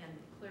 And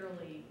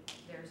clearly,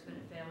 been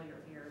a failure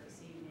here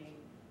this evening,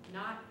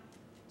 not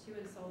to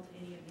insult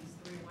any of these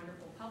three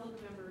wonderful public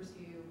members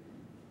who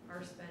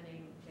are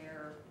spending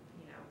their,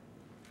 you know,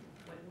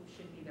 what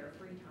should be their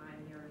free time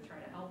here to try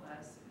to help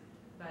us.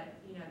 But,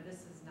 you know,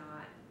 this is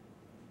not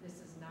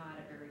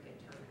a very good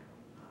turnout,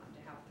 to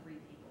have three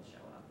people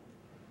show up.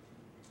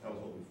 I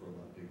was hoping for a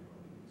lot bigger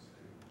audience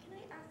too.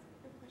 Can I ask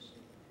a question?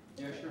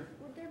 Yeah, sure.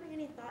 Would there be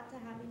any thought to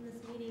having this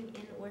meeting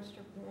in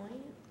Oyster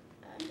Point?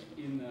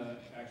 In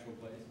the actual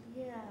place?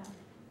 Yeah.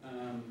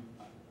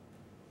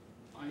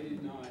 I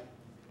did not,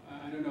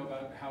 I don't know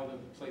about how the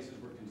places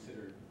were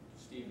considered.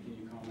 Steve, can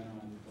you comment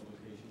on the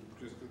location?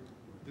 Just that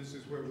this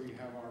is where we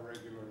have our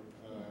regular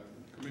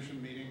commission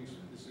meetings.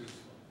 This is,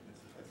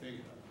 I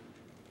think,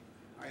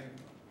 I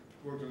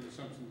worked on the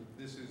assumption that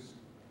this is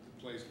the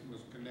place that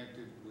was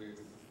connected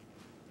with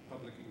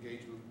public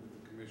engagement with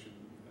the commission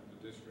and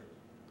the district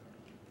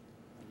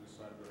on this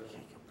side of the river.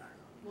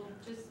 Well,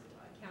 just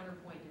a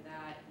counterpoint to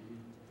that,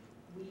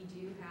 we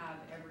do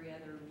have every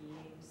other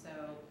meeting,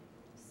 so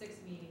 6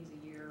 meetings a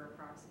year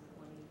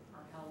approximately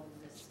are held in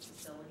this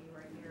facility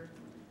right here.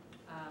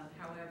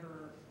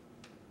 However,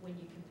 when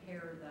you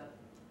compare the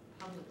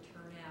public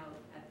turnout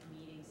at the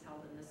meetings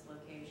held in this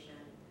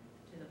location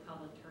to the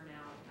public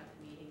turnout at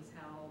the meetings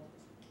held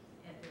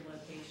at the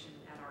location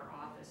at our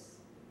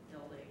office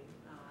building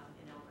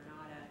in El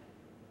Granada,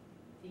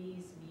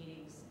 these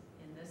meetings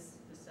in this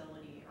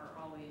facility are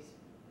always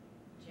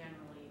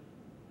generally,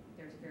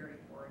 there's very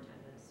poor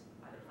attendance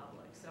by the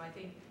public. So I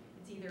think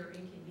it's either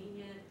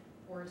inconvenient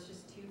or it's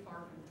just too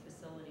far from the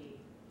facility.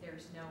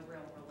 There's no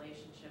real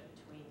relationship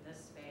between this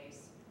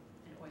space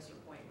and Oyster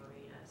Point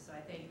Marina. So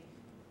I think,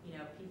 you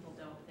know, people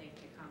don't think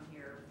to come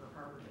here for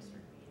Harbor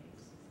District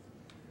meetings.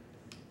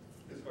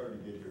 It's hard to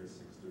get here at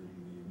 6:30 in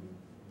the evening.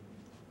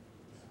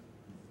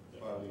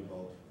 Probably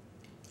about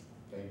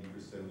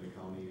 90% of the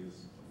county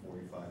is a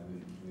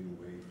 45-minute commute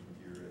away from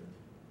here at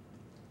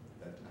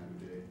that time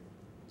of day.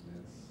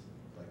 And it's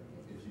like,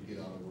 if you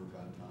get out of work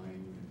on time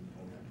and you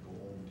don't have to go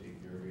home and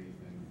take care of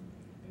anything,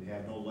 and you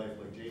have no life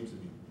like James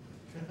and me.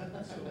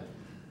 So,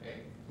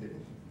 Hey,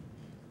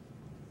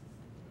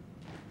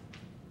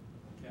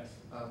 Yes.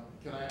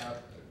 can I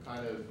ask,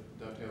 kind of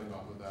dovetailing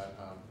off of that,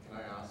 can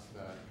I ask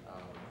that,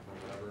 for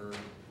whatever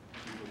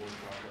future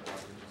workshop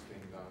that is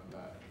being done,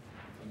 that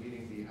a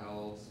meeting be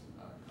held,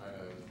 kind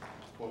of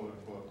quote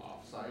unquote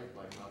off-site,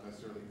 like not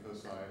necessarily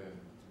co-site and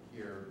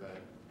here,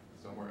 but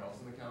somewhere else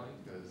in the county,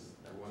 because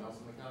everyone else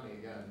in the county,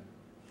 again,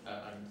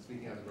 I'm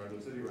speaking as a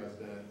Redwood City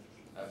resident,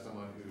 as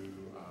someone who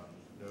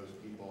knows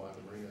people at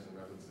the marinas in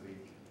Redwood City,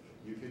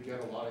 you could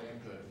get a lot of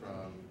input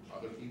from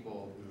other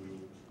people who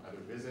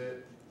either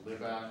visit,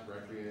 live at,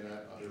 recreate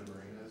at other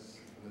marinas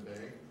in the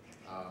bay.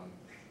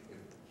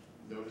 If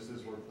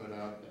notices were put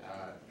up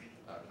at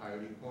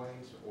Coyote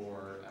Point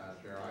or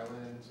at Bear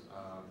Island,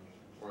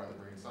 or at the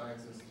Marine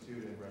Science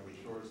Institute in Redwood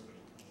Shores,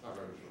 not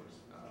Redwood Shores,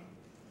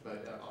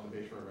 but on the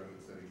bayshore of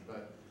Redwood City.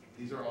 But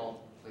these are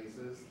all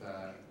places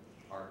that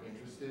are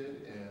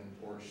interested in,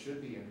 or should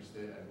be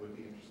interested and would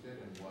be interested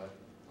in what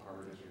the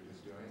Harbor District is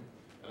doing.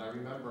 And I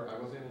remember,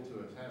 I wasn't able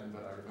to attend,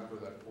 but I remember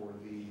that for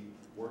the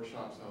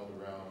workshops held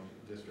around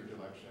district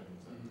elections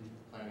and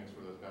plannings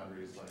for those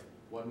boundaries, like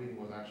one meeting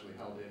was actually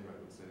held in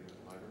Redwood City at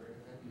the library,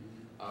 I think.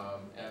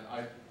 And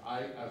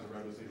I, as a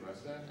Redwood City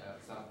resident, as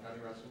a South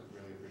County resident,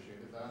 really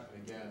appreciated that.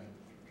 And again,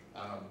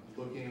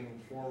 looking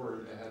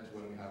forward ahead to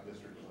when we have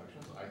district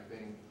elections, I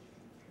think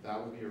that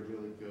would be a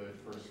really good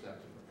first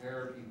step to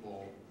prepare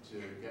people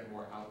to get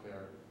more out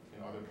there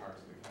in other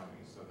parts of the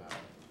county so that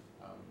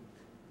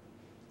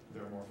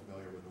they're more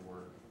familiar with the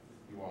work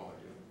you all are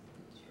doing in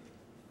the district.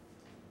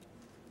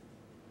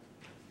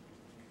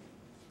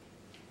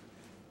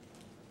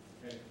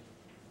 Okay.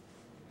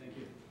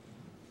 Thank you.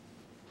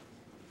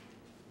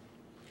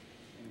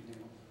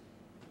 Anything else?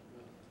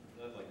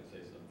 I'd like to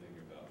say something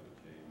about what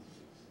James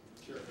is.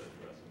 Sure.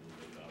 Address a little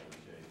bit about what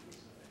James was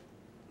saying.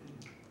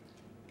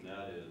 And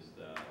that is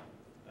that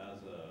as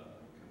a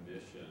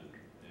commission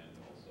and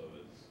also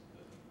as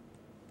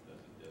a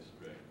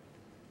district,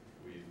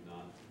 we've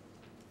not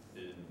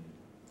been,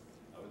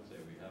 I would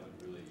say we haven't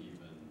really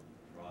even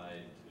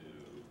tried to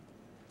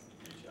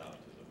reach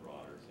out to the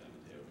broader San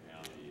Mateo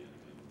County.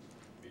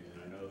 And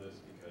I know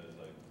this because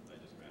I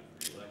just ran for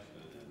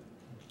re-election and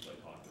so I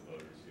talked to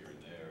voters here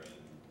and there,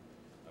 and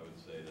I would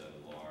say that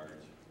a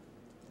large,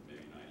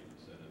 maybe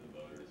 90% of the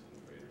voters in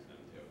the greater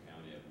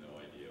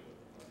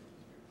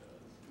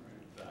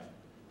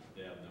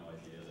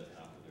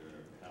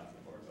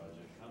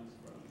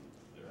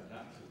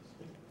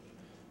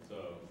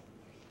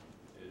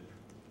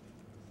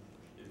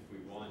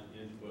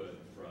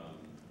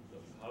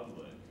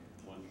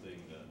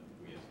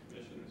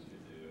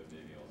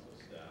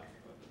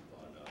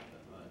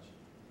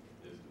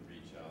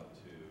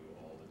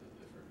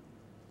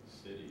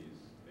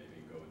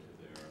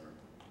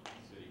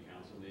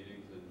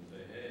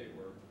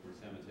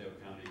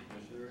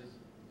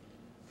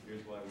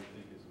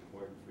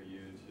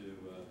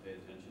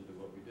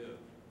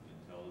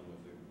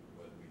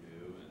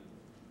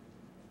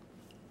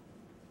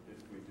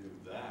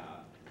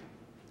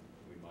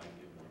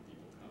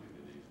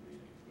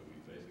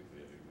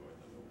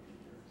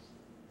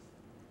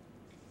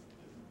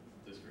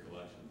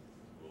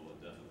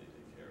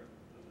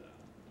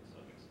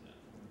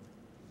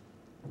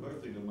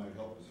might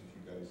help us if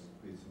you guys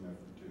made some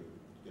effort to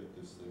get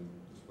this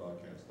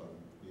broadcast on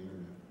the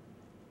internet.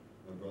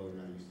 My brother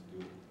and I used to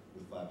do it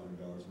with $500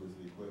 worth of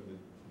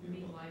equipment. You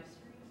mean live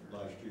streams or?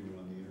 Live streaming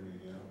on the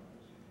internet, yeah.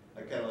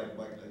 I kind of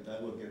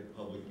I look at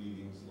public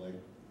meetings like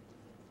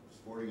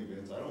sporting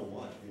events. I don't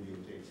watch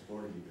videotape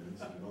sporting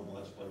events. I don't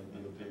watch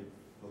videotape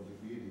public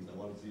meetings. I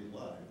want to see it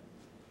live.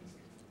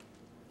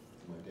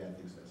 My dad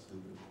thinks that's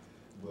stupid.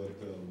 But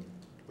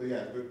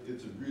yeah,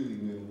 it's a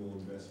really minimal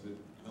investment.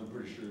 I'm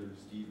pretty sure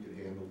Steve could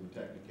handle the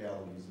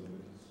technicalities of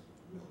it. It's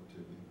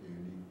relatively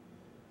handy.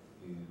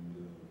 And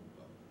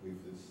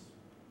with this,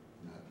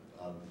 not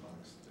out of the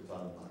box, it's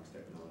out of the box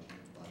technology.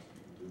 Lots of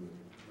people do it.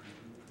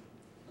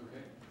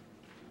 Okay.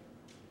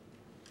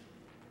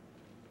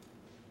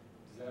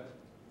 Does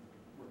that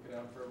work it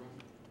out for everyone?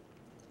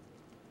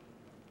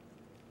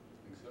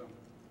 I think so.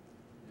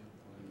 Yeah.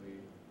 Well, then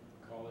we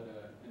call it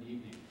an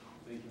evening.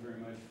 Thank you very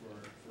much for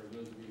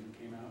those of you who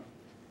came out.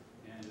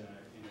 And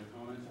in your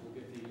comments, we'll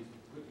get these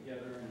put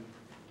together and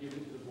given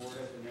to the board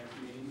at the next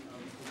meeting.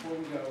 Before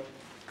we go,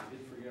 I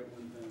did forget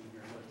one thing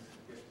here. Let's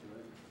get to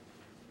it.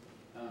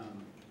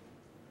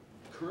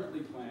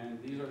 Currently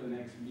planned, these are the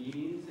next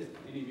meetings. If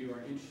any of you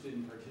are interested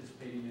in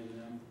participating in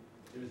them,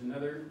 there's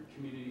another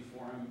community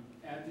forum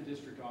at the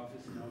district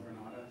office in El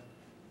Granada.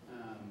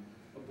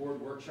 A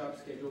board workshop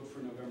scheduled for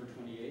November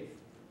 28th.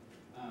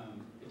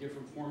 A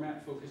different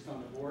format focused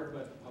on the board,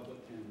 but the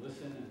public can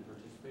listen and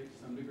participate to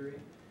some degree.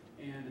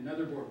 And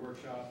another board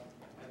workshop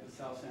at the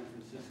South San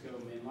Francisco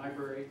Main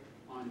Library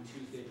on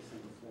Tuesday,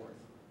 December 4th.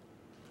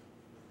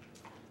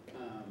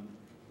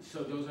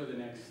 So those are the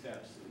next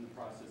steps in the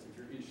process. If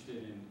you're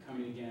interested in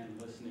coming again,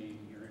 listening,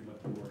 hearing what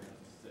the board has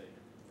to say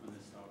on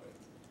this topic.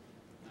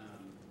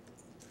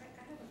 I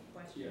have a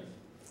question. Yes.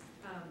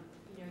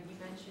 You know, you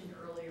mentioned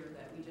earlier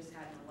that we just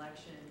had an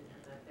election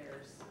and that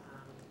there's,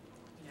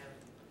 you know,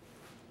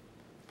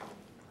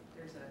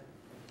 there's a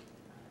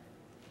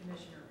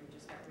commissioner who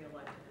just got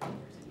reelected, and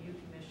there's a new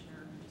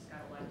commissioner who just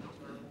got elected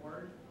to our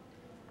board.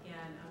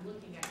 And I'm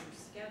looking at your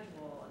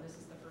schedule, and this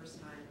is the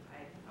first time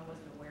I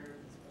wasn't aware of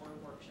these board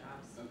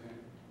workshops. Okay.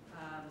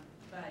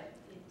 But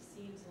it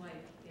seems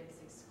like it's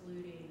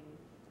excluding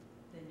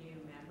the new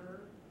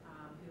member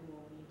who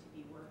will need to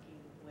be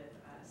working with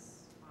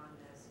us on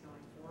this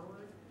going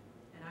forward.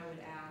 And I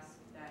would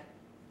ask that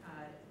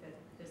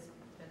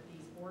that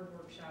these board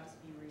workshops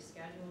be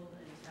rescheduled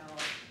until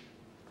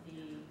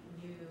the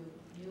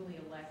newly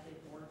elected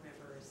board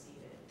member is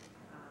seated.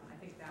 I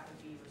think that would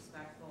be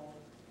respectful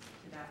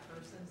to that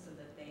person so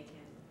that they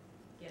can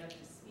get up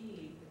to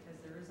speed,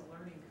 because there is a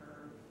learning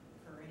curve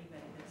for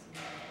anybody that's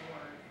new on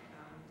board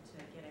to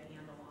get a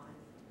handle on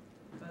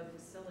both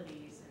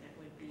facilities, and it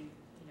would be,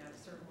 you know,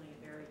 certainly a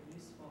very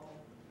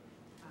useful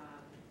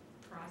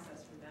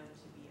process for them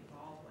to be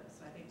involved with.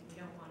 So I think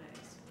we don't want to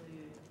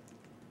exclude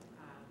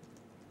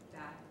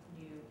that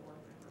new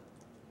board member.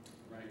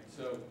 Right.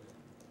 So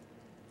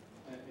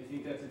I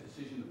think that's a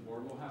decision the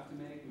board will have to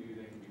make. Maybe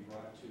they can be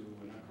brought to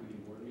an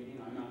upcoming board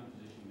meeting. I'm not in a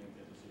position to make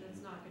that decision.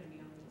 It's not going to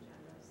be on the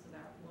agenda, so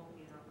that won't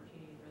be an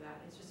opportunity for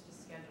that. It's just a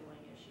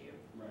scheduling issue.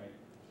 Right.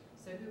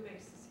 So who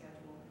makes the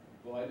schedule?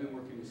 Well, I've been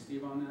working with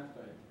Steve on that,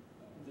 but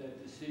the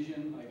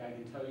decision, like I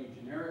can tell you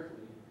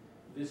generically,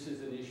 this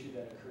is an issue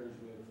that occurs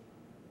with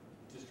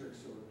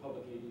districts or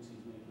public agencies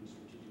making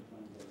strategic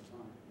plans all the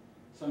time.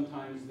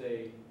 Sometimes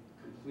they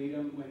complete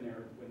them when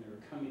they're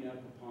coming up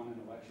upon an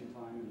election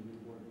time and a new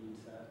board being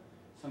set.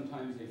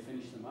 Sometimes they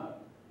finish them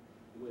up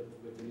with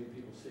the new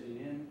people sitting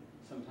in.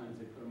 Sometimes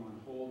they put them on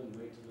hold and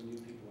wait till the new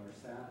people are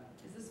sat.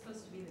 Is this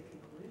supposed to be the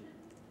conclusion?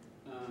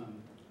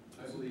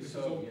 I believe This is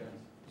so, all- yes.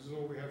 This is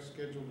all we have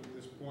scheduled at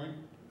this point.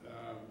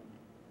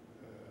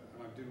 And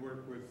I did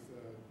work with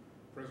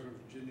President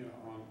Virginia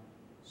on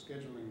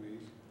scheduling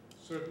these.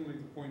 Certainly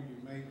the point you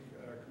make,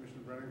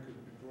 Commissioner Brennan, could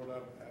be brought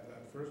up at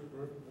that first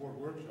board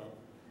workshop,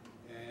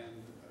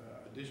 and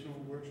additional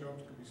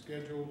workshops could be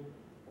scheduled,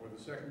 or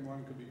the second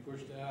one could be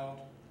pushed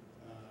out.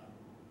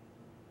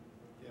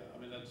 Yeah, I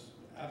mean, that's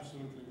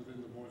absolutely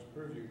within the board's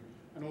purview.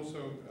 And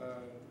also,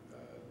 the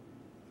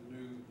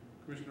new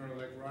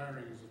Commissioner-elect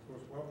Ryring is, of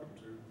course, welcome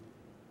to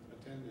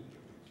attend any of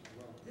these as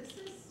well. This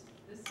is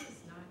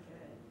not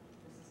good.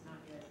 This is not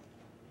good.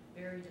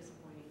 Very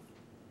disappointing.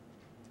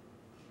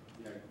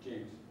 Yeah,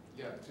 James.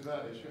 Yeah, to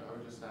that issue, I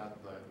would just add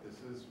that this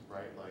is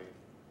right, like,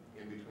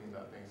 in between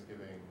that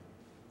Thanksgiving,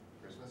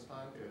 Christmas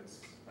time. It's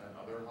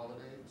another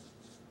holiday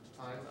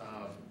time.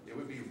 It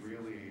would be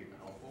really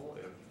helpful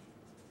if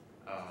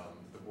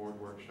the board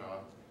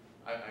workshop,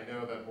 I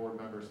know that board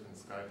members can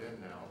Skype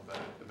in now, but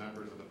the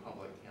members of the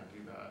public can't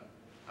do that.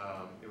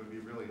 It would be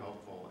really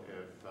helpful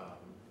if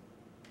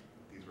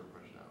these were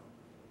pushed out.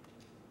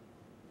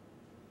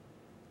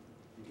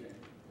 Okay.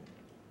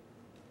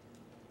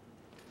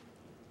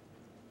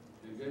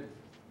 Very good.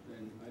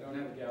 Then I don't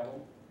have a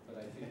gavel, but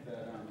I think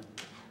that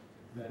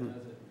that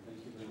does it.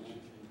 Thank you very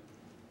much.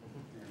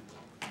 Yeah.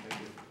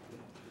 Thank you.